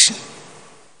protection.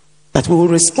 That we will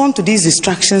respond to these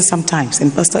distractions sometimes.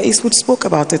 And Pastor Eastwood spoke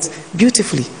about it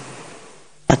beautifully.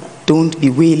 But don't be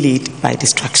waylaid by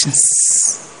distractions.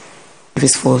 If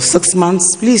it's for 6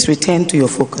 months, please return to your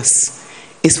focus.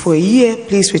 If it's for a year,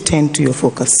 please return to your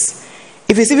focus.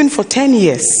 If it's even for 10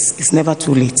 years, it's never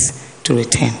too late to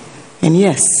return. And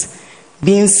yes,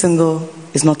 being single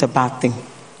is not a bad thing.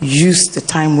 Use the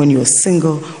time when you're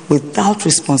single without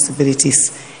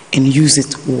responsibilities and use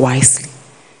it wisely.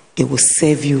 It will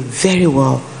serve you very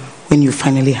well when you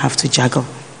finally have to juggle.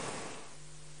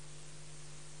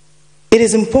 It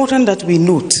is important that we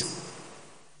note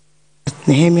that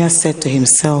Nehemiah said to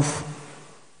himself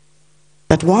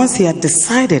that once he had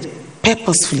decided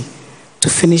purposefully to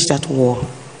finish that war,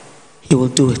 he will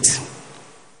do it.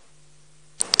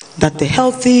 That the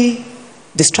healthy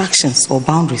distractions or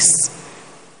boundaries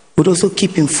would also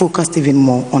keep him focused even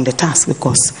more on the task,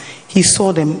 because he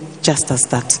saw them just as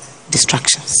that,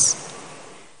 distractions.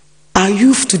 Our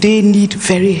youth today need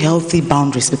very healthy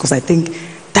boundaries, because I think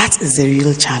that is the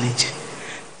real challenge.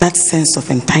 That sense of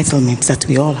entitlement that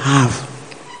we all have.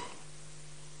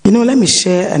 Let me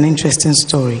share an interesting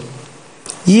story.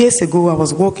 Years ago, I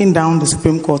was walking down the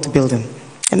Supreme Court building,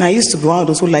 and I used to be one of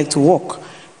those who like to walk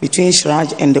between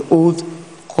Shraj and the old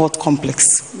court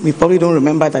complex. We probably don't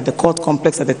remember that the court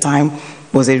complex at the time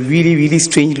was a really, really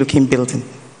strange looking building.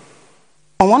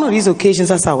 On one of these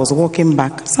occasions, as I was walking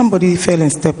back, somebody fell in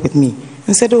step with me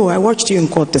and said, "Oh, I watched you in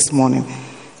court this morning,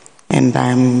 and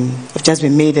I've just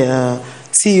been made a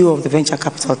CEO of the Venture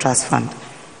Capital Trust Fund.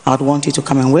 I would want you to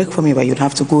come and work for me, but you'd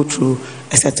have to go through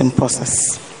a certain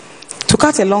process." To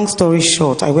cut a long story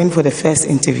short, I went for the first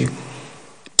interview.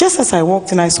 Just as I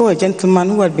walked in, I saw a gentleman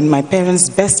who had been my parents'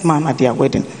 best man at their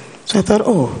wedding. So I thought,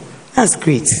 oh, that's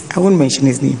great. I won't mention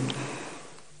his name.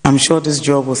 I'm sure this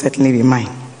job will certainly be mine.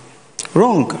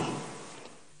 Wrong.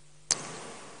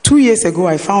 2 years ago,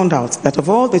 I found out that of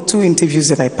all the 2 interviews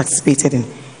that I participated in,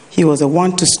 he was the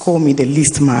one to score me the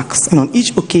least marks. And on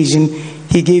each occasion,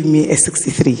 he gave me a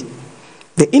 63.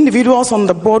 The individuals on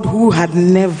the board who had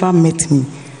never met me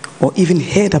or even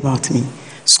heard about me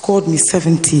scored me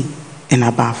 70 and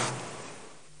above.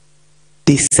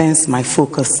 They sensed my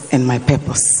focus and my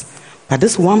purpose. But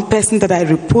this one person that I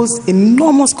reposed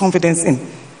enormous confidence in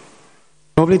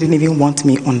probably didn't even want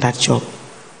me on that job.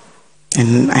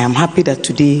 And I am happy that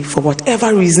today, for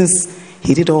whatever reasons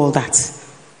he did all that,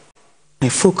 my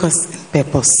focus and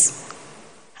purpose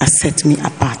has set me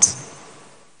apart.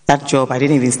 That job, I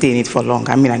didn't even stay in it for long.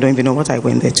 I don't even know what I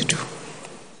went there to do.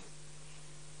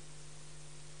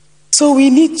 So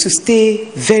we need to stay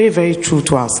very, very true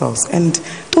to ourselves and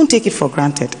don't take it for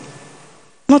granted.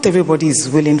 Not everybody is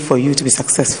willing for you to be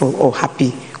successful or happy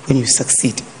when you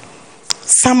succeed.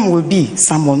 Some will be,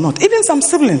 some will not. Even some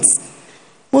siblings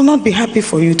will not be happy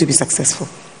for you to be successful.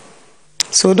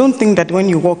 So don't think that when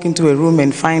you walk into a room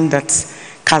and find that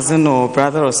cousin or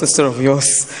brother or sister of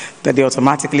yours, that they're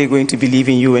automatically going to believe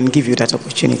in you and give you that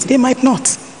opportunity. They might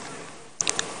not.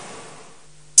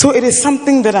 So it is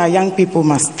something that our young people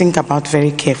must think about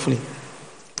very carefully.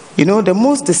 The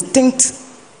most distinct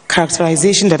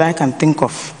characterization that I can think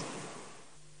of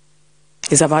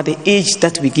is about the age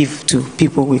that we give to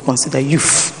people we consider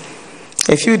youth.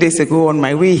 A few days ago on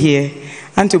my way here,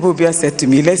 Auntie Bobia said to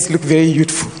me, "Let's look very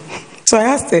youthful." So I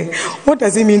asked her, what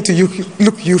does it mean to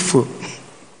look youthful?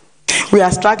 We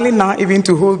are struggling now even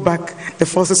to hold back the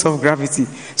forces of gravity.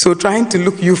 So trying to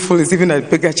look youthful is even a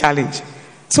bigger challenge.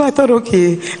 So I thought,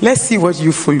 okay, let's see what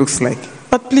youthful looks like.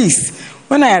 But please,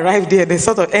 when I arrived there, the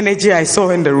sort of energy I saw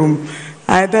in the room,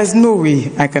 there's no way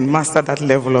I can master that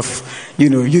level of,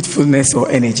 youthfulness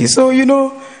or energy. So,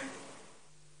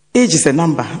 age is a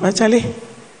number. Actually,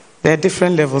 there are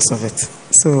different levels of it.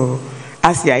 So,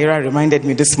 as Yaira reminded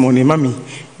me this morning, Mommy,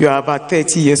 you are about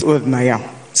 30 years older than I am.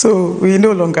 So, we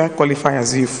no longer qualify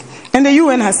as youth. And the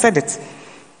UN has said it,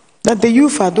 that the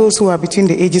youth are those who are between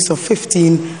the ages of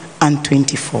 15 and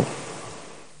 24.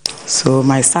 So,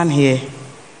 my son here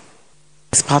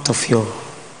is part of your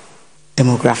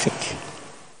demographic.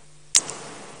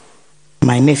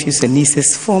 My nephews and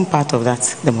nieces form part of that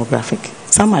demographic.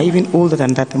 Some are even older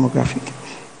than that demographic.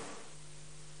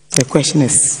 The question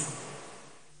is,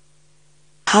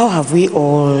 how have we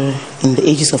all, in the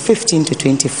ages of 15 to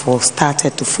 24,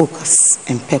 started to focus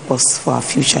and purpose for our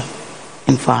future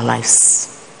and for our lives?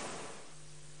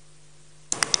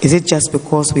 Is it just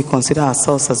because we consider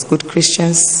ourselves as good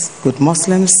Christians, good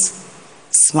Muslims,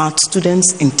 smart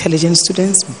students, intelligent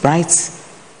students, bright,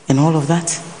 and all of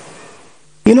that?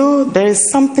 There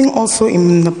is something also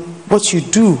in what you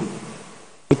do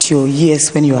with your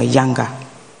years when you are younger.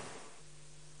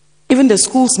 Even the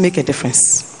schools make a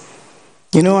difference.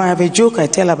 I have a joke I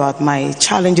tell about my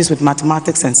challenges with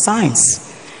mathematics and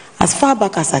science. As far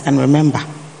back as I can remember,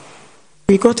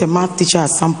 we got a math teacher at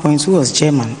some point who was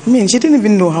German. She didn't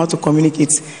even know how to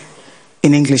communicate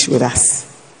in English with us.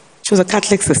 She was a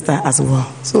Catholic sister as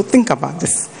well. So think about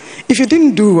this. If you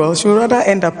didn't do well, she would rather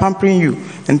end up pampering you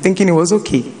and thinking it was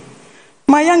okay.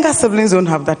 My younger siblings don't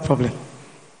have that problem.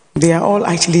 They are all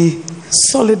actually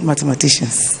solid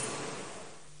mathematicians.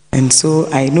 And so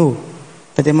I know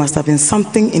that there must have been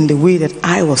something in the way that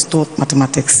I was taught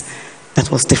mathematics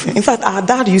that was different. In fact, our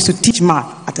dad used to teach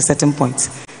math at a certain point.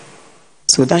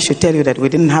 So that should tell you that we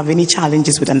didn't have any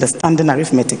challenges with understanding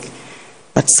arithmetic.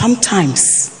 But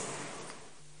sometimes,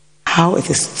 how it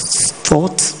is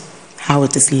taught, how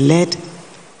it is led,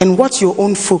 And what your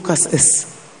own focus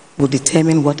is will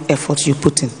determine what effort you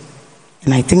put in.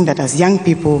 And I think that as young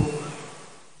people,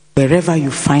 wherever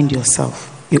you find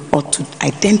yourself, you ought to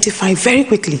identify very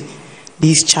quickly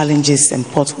these challenges and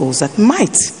potholes that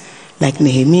might, like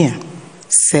Nehemiah,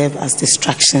 serve as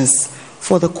distractions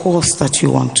for the course that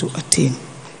you want to attain.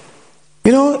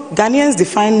 You know, Ghanaians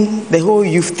define the whole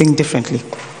youth thing differently.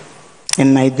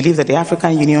 And I believe that the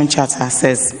African Union Charter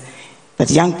says that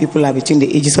young people are between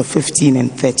the ages of 15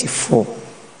 and 34.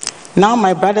 Now,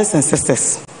 my brothers and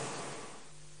sisters,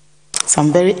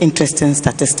 some very interesting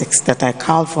statistics that I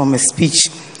culled from a speech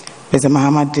President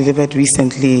Mahama delivered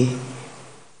recently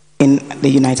in the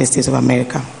United States of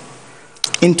America.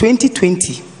 In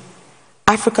 2020,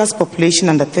 Africa's population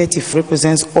under 30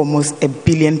 represents almost 1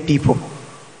 billion people.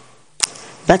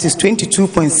 That is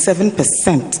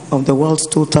 22.7% of the world's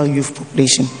total youth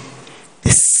population, the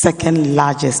second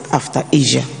largest after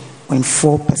Asia,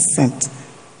 0.4%.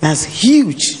 That's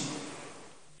huge.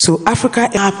 So Africa,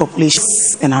 our population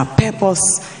and our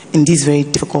purpose in these very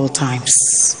difficult times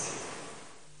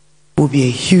will be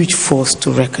a huge force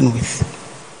to reckon with.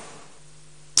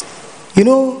 You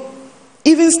know,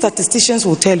 even statisticians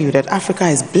will tell you that Africa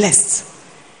is blessed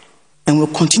and will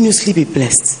continuously be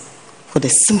blessed for the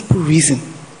simple reason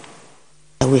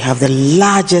that we have the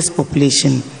largest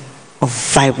population of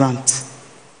vibrant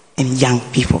and young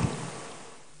people.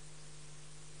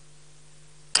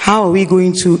 How are we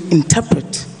going to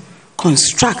interpret,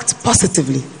 construct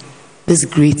positively this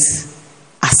great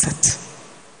asset,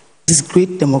 this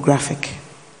great demographic?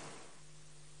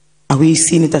 Are we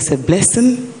seeing it as a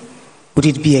blessing? Would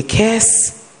it be a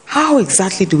curse? How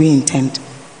exactly do we intend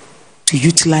to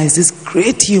utilize this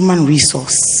great human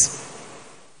resource?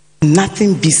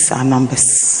 Nothing beats our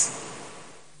numbers.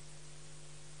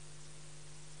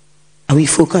 Are we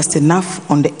focused enough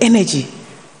on the energy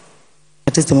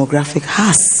that this demographic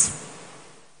has?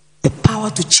 The power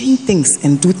to change things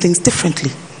and do things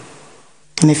differently.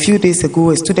 And a few days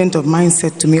ago, a student of mine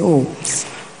said to me, "Oh,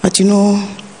 but you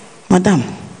know, Madam,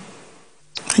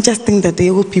 I just think that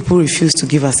the old people refuse to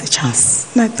give us a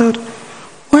chance." And I thought,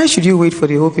 why should you wait for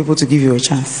the old people to give you a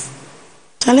chance?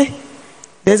 Charlie,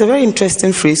 there's a very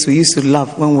interesting phrase we used to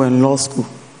love when we were in law school.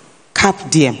 Carpe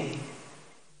diem.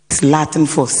 It's Latin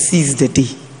for seize the day.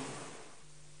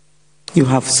 You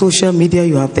have social media,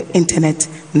 you have the internet,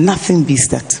 nothing beats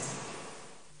that.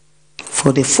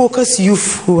 For the focused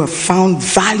youth who have found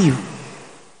value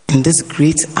in this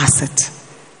great asset,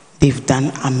 they've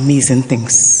done amazing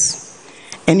things.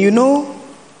 And you know,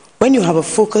 when you have a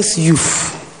focused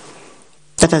youth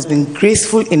that has been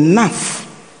graceful enough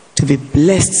to be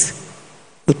blessed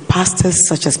with pastors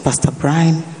such as Pastor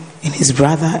Brian and his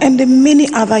brother and the many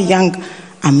other young,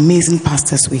 amazing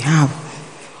pastors we have,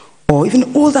 or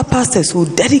even older pastors who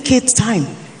dedicate time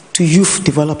to youth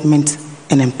development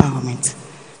and empowerment,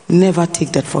 never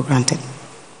take that for granted.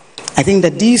 I think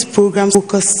that these programs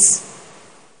focus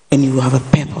and you have a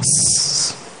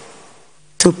purpose.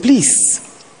 So please,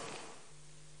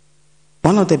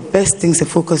 one of the best things a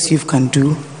focused youth can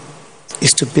do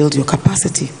is to build your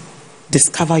capacity,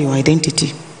 discover your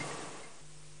identity.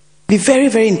 Be very,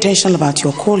 very intentional about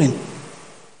your calling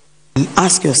and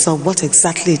ask yourself what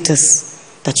exactly it is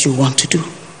that you want to do.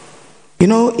 You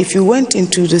know, if you went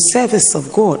into the service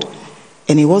of God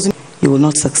and it wasn't, you will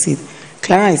not succeed.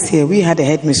 Clara is here. We had a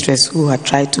headmistress who had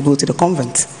tried to go to the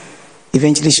convent.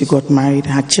 Eventually she got married,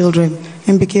 had children,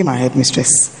 and became our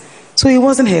headmistress. So it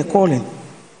wasn't her calling.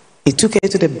 It took her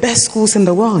to the best schools in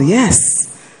the world, yes.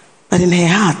 But in her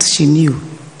heart, she knew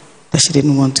that she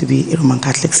didn't want to be a Roman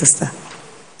Catholic sister.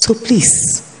 So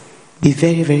please, be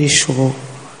very, very sure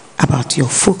about your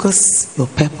focus, your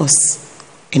purpose,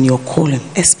 and your calling,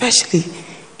 especially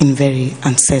in very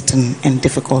uncertain and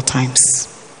difficult times.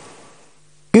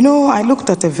 You know, I looked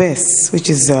at a verse, which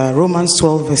is Romans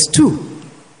 12, verse 2.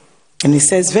 And it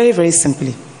says very, very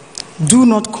simply, "Do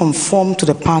not conform to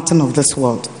the pattern of this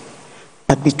world,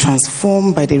 but be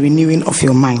transformed by the renewing of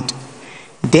your mind.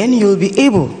 Then you'll be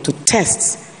able to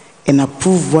test and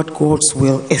approve what God's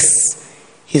will is,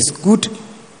 his good,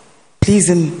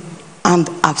 pleasing, and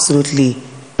absolutely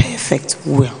perfect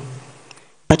will."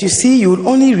 But you see, you will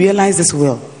only realize this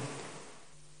will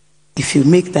if you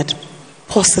make that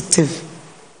positive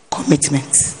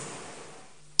commitment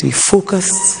to be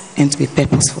focused and to be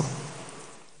purposeful.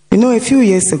 You know, a few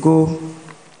years ago,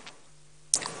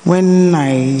 when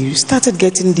I started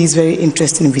getting these very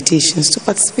interesting invitations to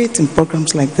participate in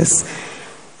programs like this,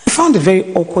 I found it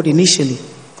very awkward initially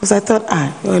because I thought,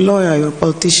 you're a lawyer, you're a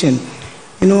politician.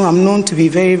 You know, I'm known to be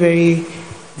very, very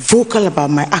vocal about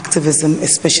my activism,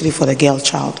 especially for the girl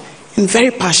child, and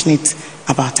very passionate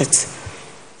about it.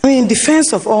 I mean, in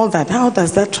defense of all that, how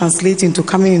does that translate into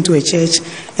coming into a church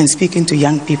and speaking to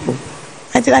young people?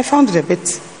 I found it a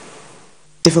bit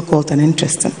difficult and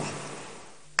interesting.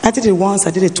 I did it once,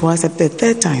 I did it twice, at the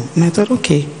third time, and I thought,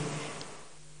 okay,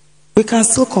 we can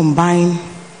still combine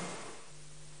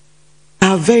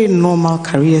our very normal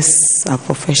careers, our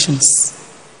professions,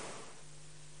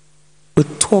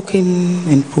 with talking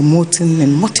and promoting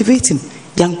and motivating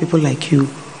young people like you,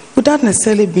 without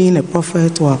necessarily being a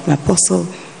prophet or an apostle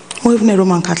or even a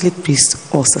Roman Catholic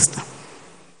priest or sister.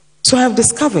 So I have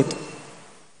discovered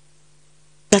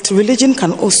that religion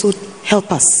can also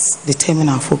help us determine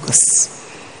our focus.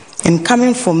 And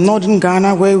coming from northern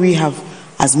Ghana, where we have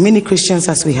as many Christians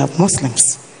as we have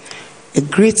Muslims, a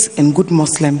great and good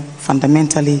Muslim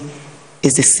fundamentally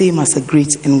is the same as a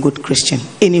great and good Christian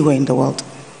anywhere in the world.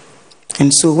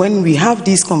 And so when we have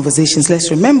these conversations, let's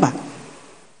remember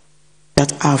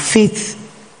that our faith,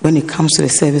 when it comes to the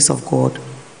service of God,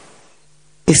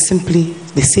 is simply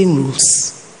the same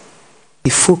rules. Be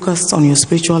focused on your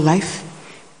spiritual life.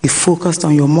 Be focused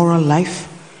on your moral life.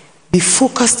 Be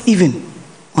focused even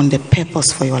on the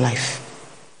purpose for your life.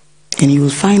 And you will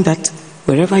find that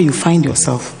wherever you find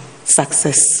yourself,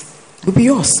 success will be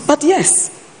yours. But yes,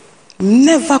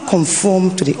 never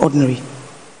conform to the ordinary.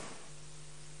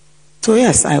 So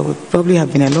yes, I would probably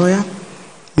have been a lawyer.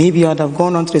 Maybe I would have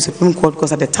gone on to the Supreme Court,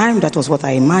 because at the time that was what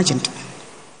I imagined.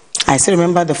 I still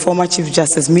remember the former Chief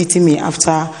Justice meeting me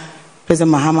after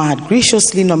President Mahama had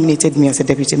graciously nominated me as a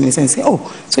deputy minister and said,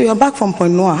 oh, so you're back from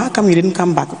Point Noah, how come you didn't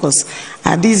come back? Because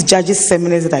these judges'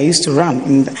 seminars that I used to run.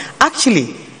 And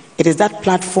actually, it is that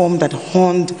platform that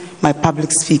honed my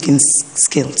public speaking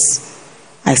skills.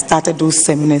 I started those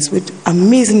seminars with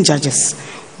amazing judges,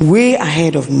 way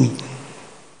ahead of me.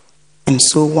 And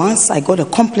so once I got a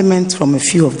compliment from a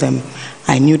few of them,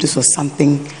 I knew this was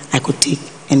something I could take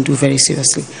and do very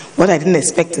seriously. What I didn't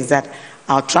expect is that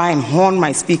I'll try and hone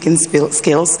my speaking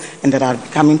skills and that I'll be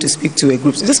coming to speak to a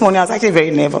group. So this morning I was actually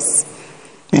very nervous.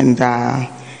 And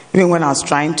even when I was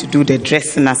trying to do the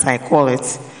dressing, as I call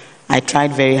it, I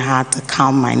tried very hard to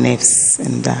calm my nerves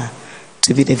and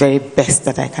to be the very best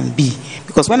that I can be.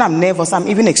 Because when I'm nervous, I'm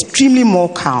even extremely more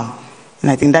calm. And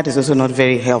I think that is also not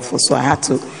very helpful. So I had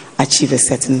to achieve a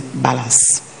certain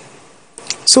balance.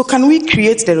 So can we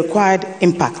create the required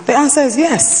impact? The answer is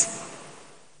yes.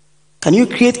 Can you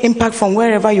create impact from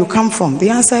wherever you come from? The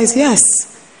answer is yes.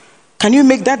 Can you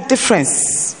make that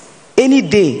difference any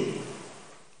day,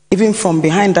 even from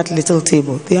behind that little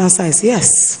table? The answer is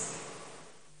yes.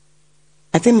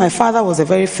 I think my father was the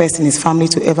very first in his family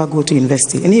to ever go to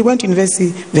university. And he went to university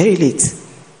very late.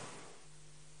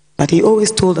 But he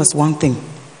always told us one thing: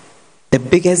 the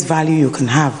biggest value you can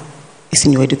have is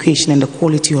in your education and the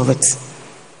quality of it.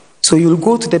 So you'll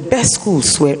go to the best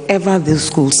schools wherever those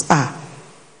schools are.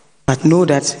 But know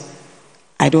that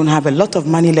I don't have a lot of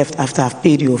money left after I've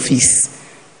paid your fees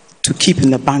to keep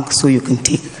in the bank so you can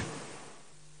take.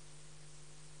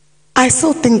 I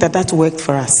still think that that worked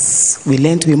for us. We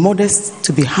learned to be modest,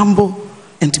 to be humble,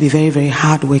 and to be very, very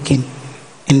hardworking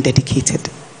and dedicated.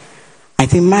 I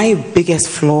think my biggest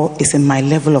flaw is in my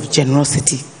level of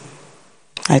generosity.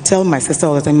 I tell my sister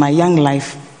all the time, in my young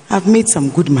life, I've made some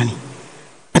good money,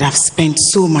 but I've spent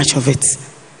so much of it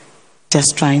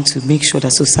just trying to make sure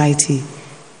that society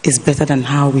is better than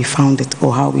how we found it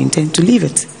or how we intend to leave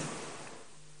it.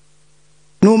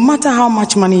 No matter how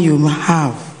much money you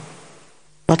have,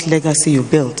 what legacy you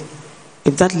build,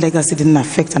 if that legacy didn't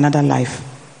affect another life,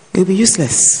 it will be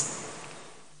useless.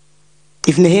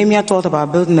 If Nehemiah thought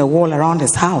about building a wall around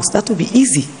his house, that would be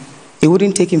easy. It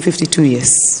wouldn't take him 52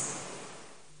 years.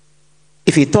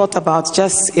 If he thought about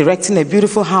just erecting a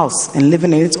beautiful house and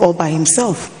living in it all by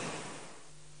himself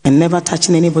and never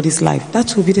touching anybody's life,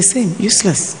 that would be the same,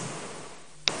 useless.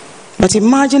 But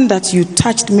imagine that you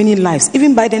touched many lives,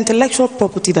 even by the intellectual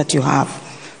property that you have.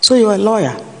 So you're a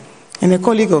lawyer. And a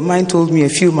colleague of mine told me a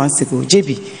few months ago,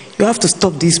 JB, you have to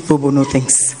stop these pro bono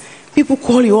things. People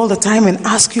call you all the time and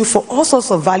ask you for all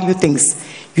sorts of value things.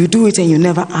 You do it and you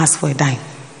never ask for a dime.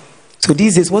 So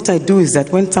these days, what I do is that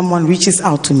when someone reaches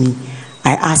out to me,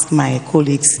 I ask my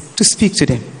colleagues to speak to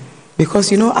them.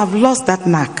 Because, I've lost that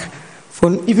knack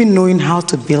for even knowing how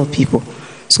to bill people.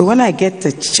 So when I get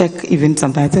the check, even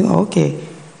sometimes I think, oh, okay,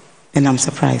 and I'm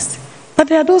surprised. But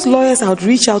there are those lawyers I would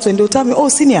reach out to and they'll tell me, oh,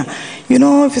 senior,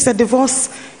 if it's a divorce,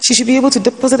 she should be able to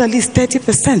deposit at least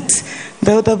 30%.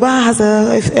 The bar has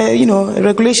a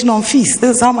regulation on fees.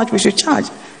 This is how much we should charge.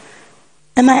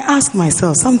 And I ask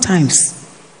myself, sometimes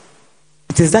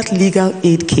it is that legal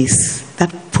aid case,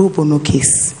 that pro bono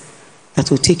case,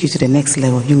 that will take you to the next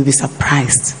level. You will be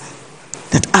surprised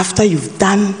that after you've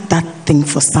done that thing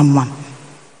for someone,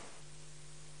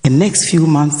 the next few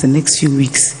months, the next few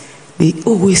weeks, they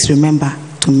always remember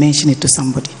to mention it to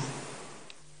somebody.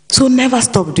 So never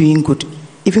stop doing good,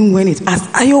 even when it's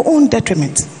at your own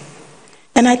detriment.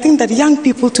 And I think that young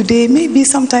people today, maybe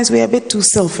sometimes we're a bit too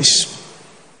selfish.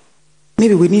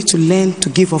 Maybe we need to learn to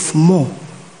give off more.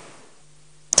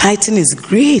 Tithing is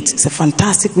great. It's a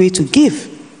fantastic way to give.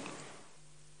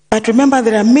 But remember,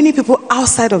 there are many people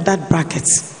outside of that bracket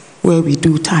where we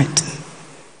do tithe.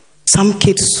 Some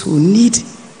kids who need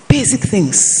basic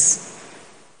things.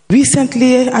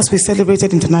 Recently, as we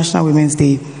celebrated International Women's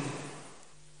Day,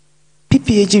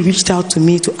 PPAG reached out to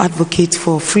me to advocate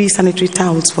for free sanitary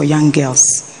towels for young girls.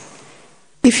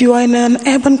 If you are in an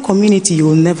urban community, you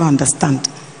will never understand.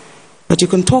 But you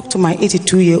can talk to my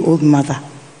 82-year-old mother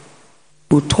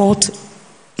who taught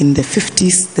in the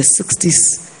 50s, the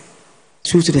 60s,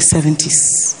 through to the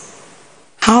 70s.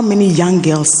 How many young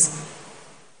girls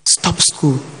stop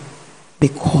school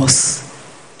because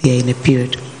they are in a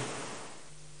period?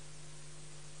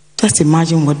 Just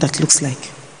imagine what that looks like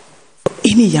for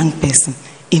any young person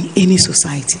in any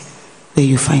society where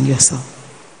you find yourself.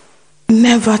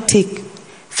 Never take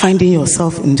finding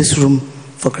yourself in this room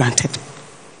for granted.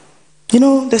 You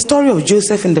know, the story of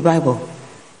Joseph in the Bible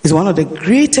is one of the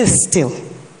greatest still,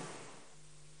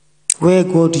 where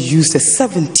God used a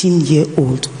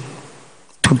 17-year-old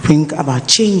to bring about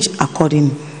change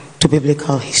according to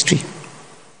biblical history.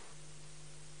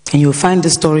 And you'll find the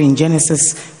story in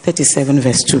Genesis 37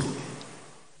 verse 2.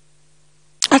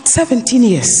 At 17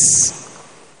 years,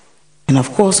 and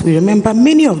of course we remember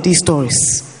many of these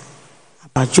stories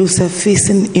about Joseph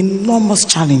facing enormous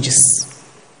challenges.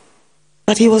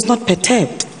 But he was not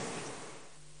perturbed.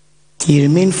 He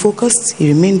remained focused,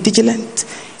 he remained vigilant,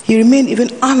 he remained even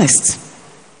honest.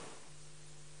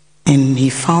 And he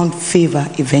found favor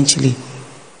eventually.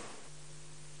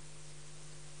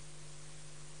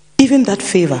 Even that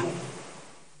favor,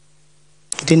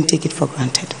 he didn't take it for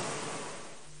granted.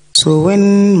 So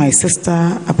when my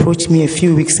sister approached me a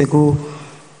few weeks ago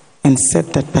and said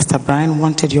that Pastor Brian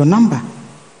wanted your number,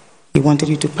 he wanted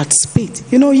you to participate.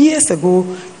 You know, years ago,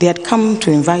 they had come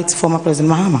to invite former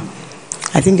President Mahama.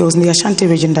 I think it was in the Ashanti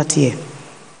region that year.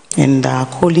 And our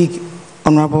colleague,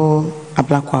 Honorable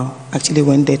Ablakwa, actually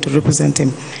went there to represent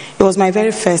him. It was my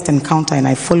very first encounter, and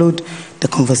I followed the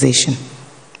conversation.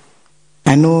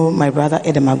 I know my brother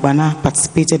Edem Agbana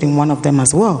participated in one of them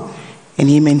as well, and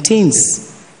he maintains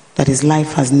that his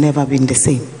life has never been the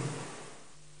same.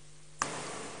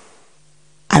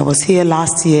 I was here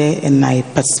last year and I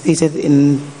participated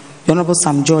in the Honorable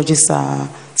Sam George's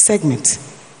segment.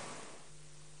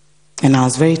 And I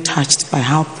was very touched by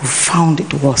how profound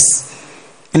it was.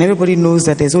 And everybody knows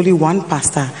that there's only one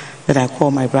pastor that I call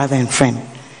my brother and friend,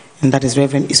 and that is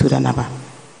Reverend Isuda Naba.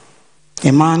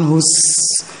 A man whose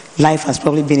life has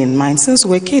probably been in mine since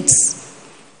we were kids.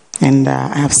 And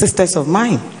I have sisters of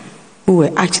mine who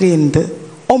were actually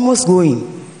almost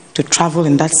going to travel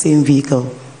in that same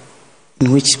vehicle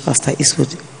in which Pastor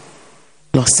Eastwood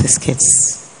lost his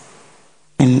kids.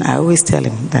 And I always tell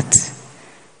him that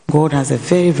God has a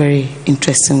very, very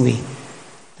interesting way.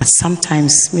 That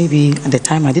sometimes, maybe at the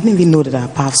time, I didn't even know that our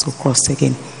paths would cross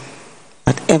again.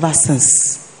 But ever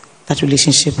since, that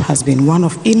relationship has been one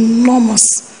of enormous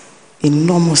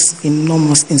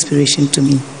inspiration to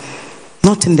me.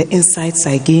 Not in the insights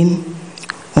I gain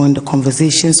or in the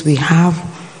conversations we have,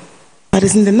 but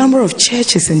it's in the number of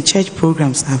churches and church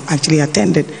programs I've actually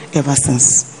attended ever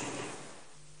since.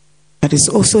 But it's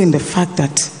also in the fact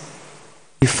that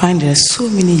you find there are so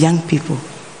many young people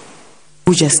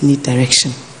who just need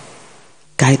direction,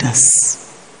 guidance.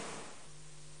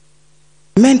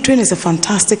 Mentoring is a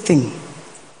fantastic thing.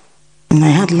 And I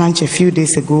had lunch a few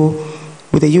days ago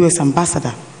with the US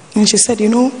ambassador, and she said, you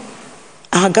know,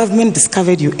 our government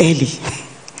discovered you early.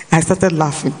 I started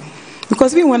laughing.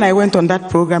 Because even when I went on that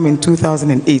program in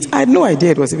 2008, I had no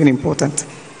idea it was even important.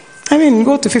 I mean,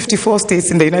 go to 54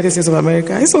 states in the United States of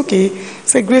America. It's okay.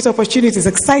 It's a great opportunity. It's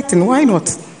exciting. Why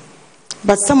not?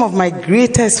 But some of my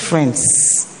greatest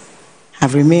friends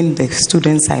have remained the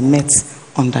students I met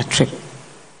on that trip.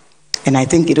 And I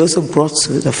think it also brought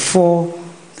to the fore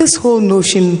this whole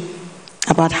notion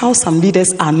about how some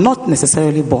leaders are not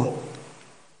necessarily born,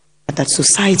 but that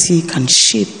society can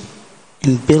shape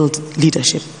and build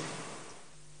leadership,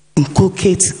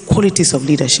 inculcate qualities of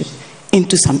leadership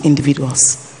into some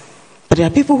individuals. But there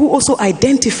are people who also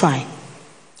identify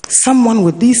someone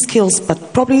with these skills,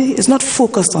 but probably is not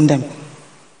focused on them.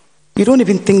 You don't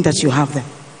even think that you have them.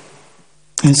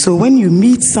 And so when you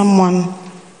meet someone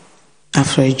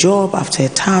after a job, after a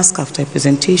task, after a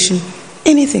presentation,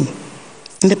 anything,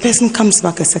 and the person comes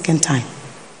back a second time,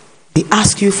 they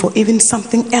ask you for even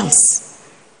something else.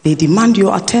 they demand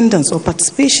your attendance or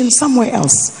participation somewhere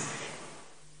else,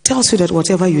 tells you that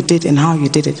whatever you did and how you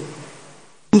did it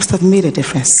must have made a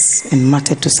difference and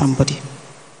mattered to somebody.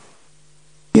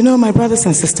 You know, my brothers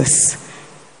and sisters,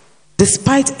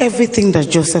 despite everything that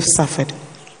Joseph suffered,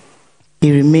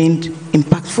 he remained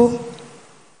impactful,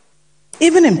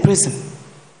 even in prison.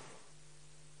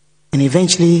 And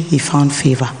eventually he found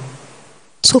favor.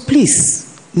 So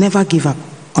please, never give up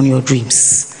on your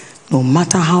dreams, no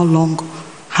matter how long,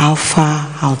 how far,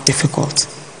 how difficult.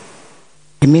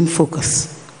 Remain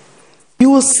focused. You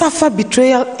will suffer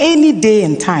betrayal any day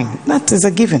and time. That is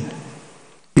a given.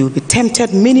 You will be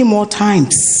tempted many more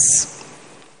times.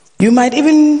 You might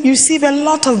even receive a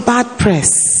lot of bad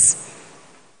press.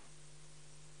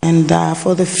 And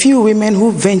for the few women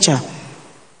who venture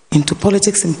into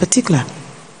politics in particular,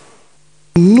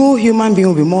 no human being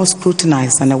will be more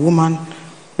scrutinized than a woman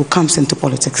who comes into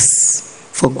politics,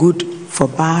 for good, for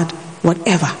bad,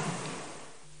 whatever.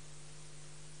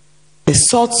 The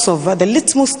sorts of the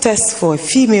litmus test for a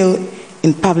female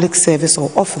in public service or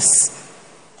office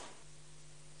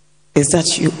is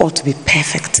that you ought to be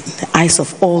perfect in the eyes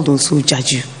of all those who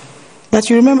judge you. But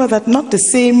you remember that not the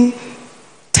same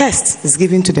test is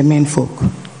given to the men folk.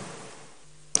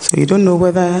 So you don't know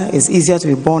whether it's easier to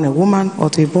be born a woman or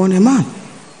to be born a man.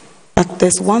 But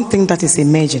there's one thing that is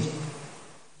emerging,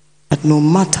 that no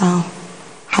matter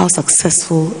how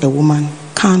successful a woman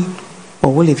can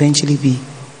or will eventually be,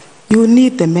 you will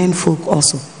need the men folk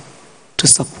also to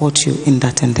support you in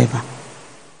that endeavor.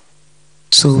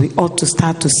 So we ought to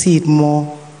start to see it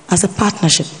more as a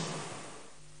partnership.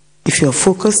 If you're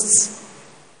focused,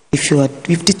 if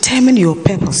you've determined your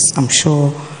purpose, I'm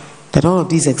sure that all of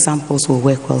these examples will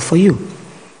work well for you.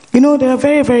 You know, there are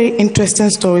very, very interesting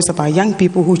stories about young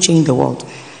people who changed the world.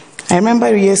 I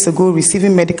remember years ago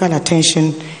receiving medical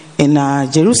attention in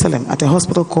Jerusalem at a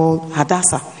hospital called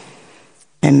Hadassah.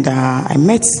 And I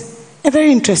met a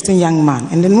very interesting young man.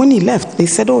 And then when he left, they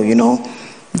said, oh, you know,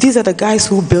 these are the guys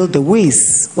who built the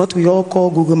WoezorTV, what we all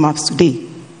call Google Maps today,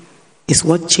 is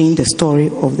what changed the story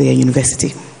of their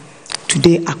university.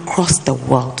 Today, across the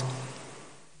world,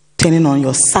 turning on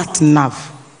your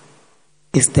sat-nav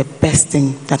is the best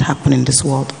thing that happened in this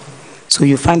world. So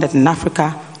you find that in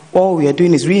Africa, all we are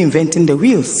doing is reinventing the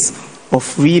wheels of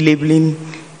relabeling,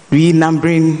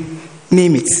 renumbering,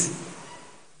 name it.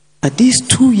 But these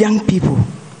two young people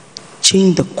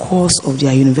changed the course of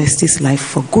their university's life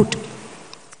for good.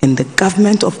 And the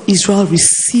government of Israel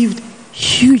received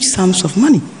huge sums of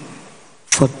money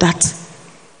for that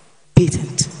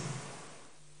patent.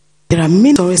 There are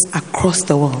many stories across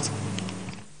the world.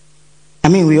 I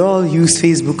mean, we all use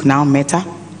Facebook now, Meta.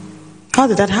 How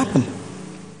did that happen?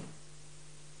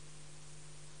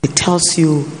 It tells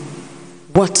you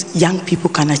what young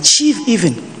people can achieve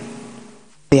even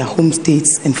for their home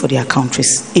states and for their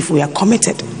countries if we are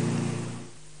committed.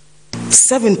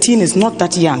 17 is not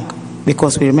that young,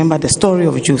 because we remember the story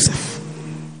of Joseph.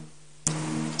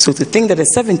 So to think that a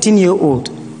 17-year-old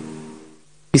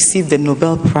received the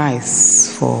Nobel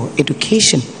Prize for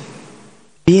education,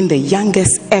 being the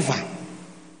youngest ever,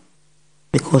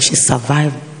 because she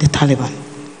survived the Taliban.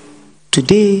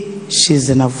 Today, she's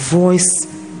in a voice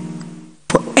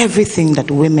for everything that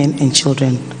women and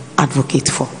children advocate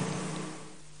for.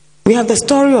 We have the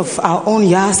story of our own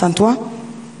Yaa Asantewaa,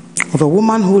 of a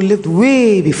woman who lived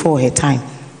way before her time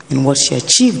and what she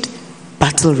achieved,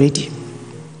 battle ready.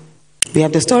 We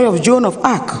have the story of Joan of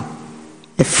Arc,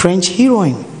 a French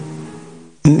heroine.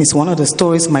 And it's one of the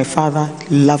stories my father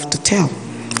loved to tell,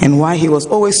 and why he was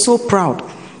always so proud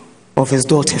of his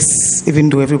daughters, even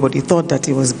though everybody thought that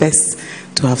it was best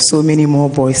to have so many more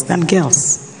boys than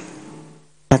girls.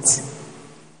 But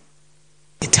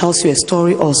it tells you a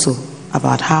story also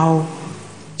about how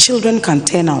children can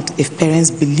turn out if parents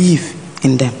believe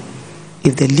in them,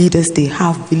 if the leaders they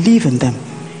have believe in them,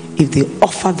 if they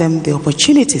offer them the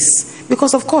opportunities.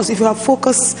 Because of course, if you have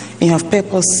focus and you have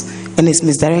purpose and it's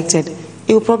misdirected,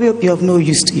 it will probably be of no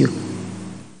use to you.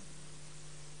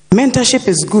 Mentorship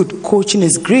is good, coaching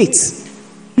is great.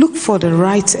 Look for the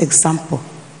right example,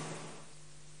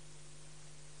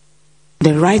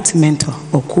 the right mentor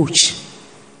or coach,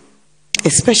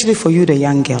 especially for you, the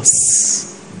young girls.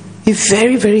 Be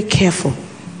very, very careful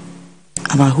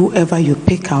about whoever you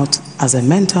pick out as a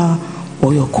mentor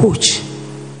or your coach.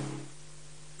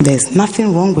 There's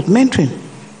nothing wrong with mentoring.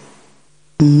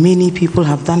 Many people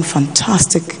have done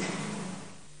fantastic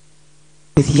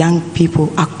with young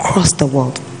people across the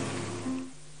world.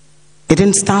 It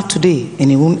didn't start today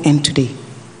and it won't end today.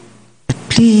 But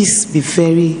please be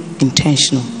very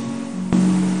intentional.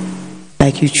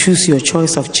 Like you choose your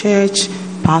choice of church,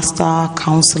 pastor,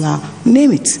 counselor,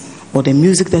 name it. or the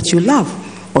music that you love,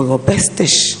 or your best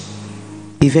dish.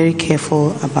 Be very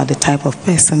careful about the type of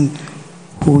person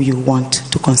who you want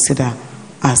to consider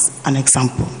as an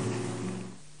example.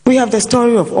 We have the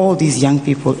story of all these young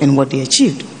people and what they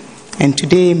achieved. And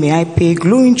today, may I pay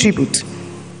glowing tribute to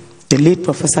the late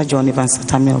Professor John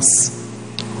Evans Mills,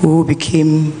 who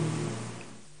became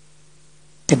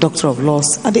the Doctor of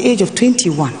Laws at the age of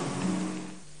 21.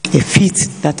 A feat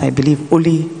that I believe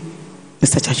only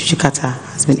Mr. Chachuchi Carter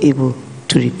has been able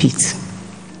to repeat.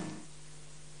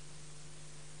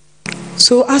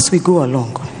 So as we go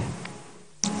along,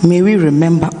 may we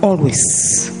remember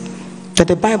always that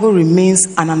the Bible remains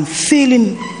an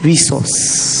unfailing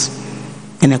resource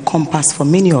and a compass for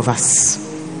many of us.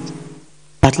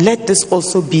 But let this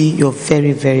also be your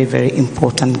very, very, very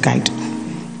important guide.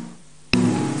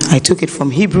 I took it from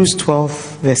Hebrews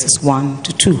 12, verses 1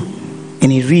 to 2,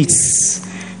 and it reads,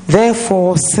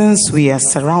 "Therefore, since we are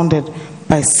surrounded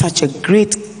by such a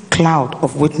great cloud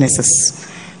of witnesses,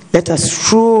 let us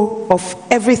throw off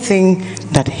everything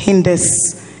that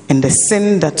hinders and the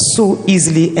sin that so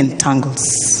easily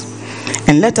entangles.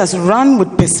 And let us run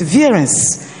with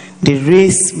perseverance the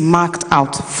race marked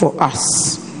out for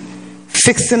us,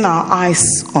 fixing our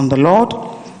eyes on the Lord,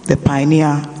 the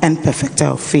pioneer and perfecter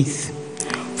of faith.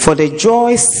 For the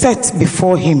joy set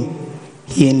before him,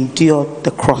 he endured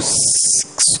the cross,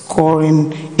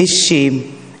 scorning its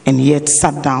shame, and yet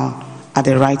sat down at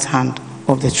the right hand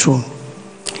of the throne."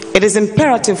 It is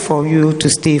imperative for you to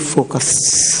stay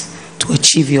focused to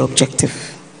achieve your objective.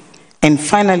 And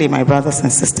finally, my brothers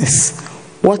and sisters,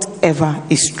 whatever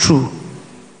is true,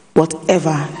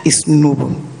 whatever is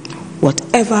noble,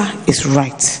 whatever is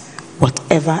right,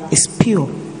 whatever is pure,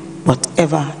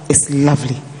 whatever is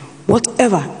lovely,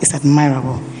 whatever is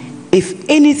admirable, if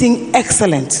anything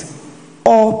excellent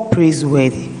or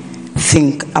praiseworthy,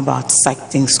 think about such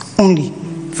things only.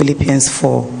 Philippians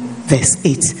 4, verse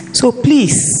 8. So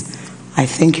please, I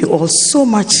thank you all so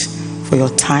much for your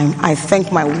time. I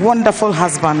thank my wonderful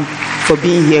husband for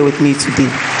being here with me today.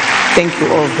 Thank you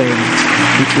all very much.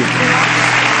 Thank you.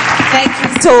 Thank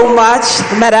you so much,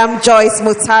 Madam Joyce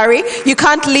Mogtari. You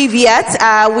can't leave yet.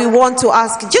 We want to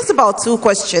ask just about 2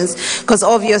 questions, because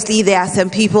obviously there are some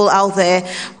people out there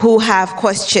who have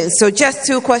questions. So just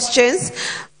 2 questions.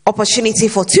 Opportunity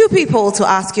for 2 people to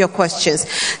ask your questions.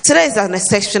 Today is an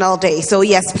exceptional day. So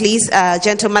yes, please,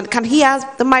 gentlemen, can he have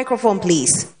the microphone,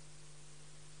 please?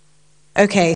 Okay.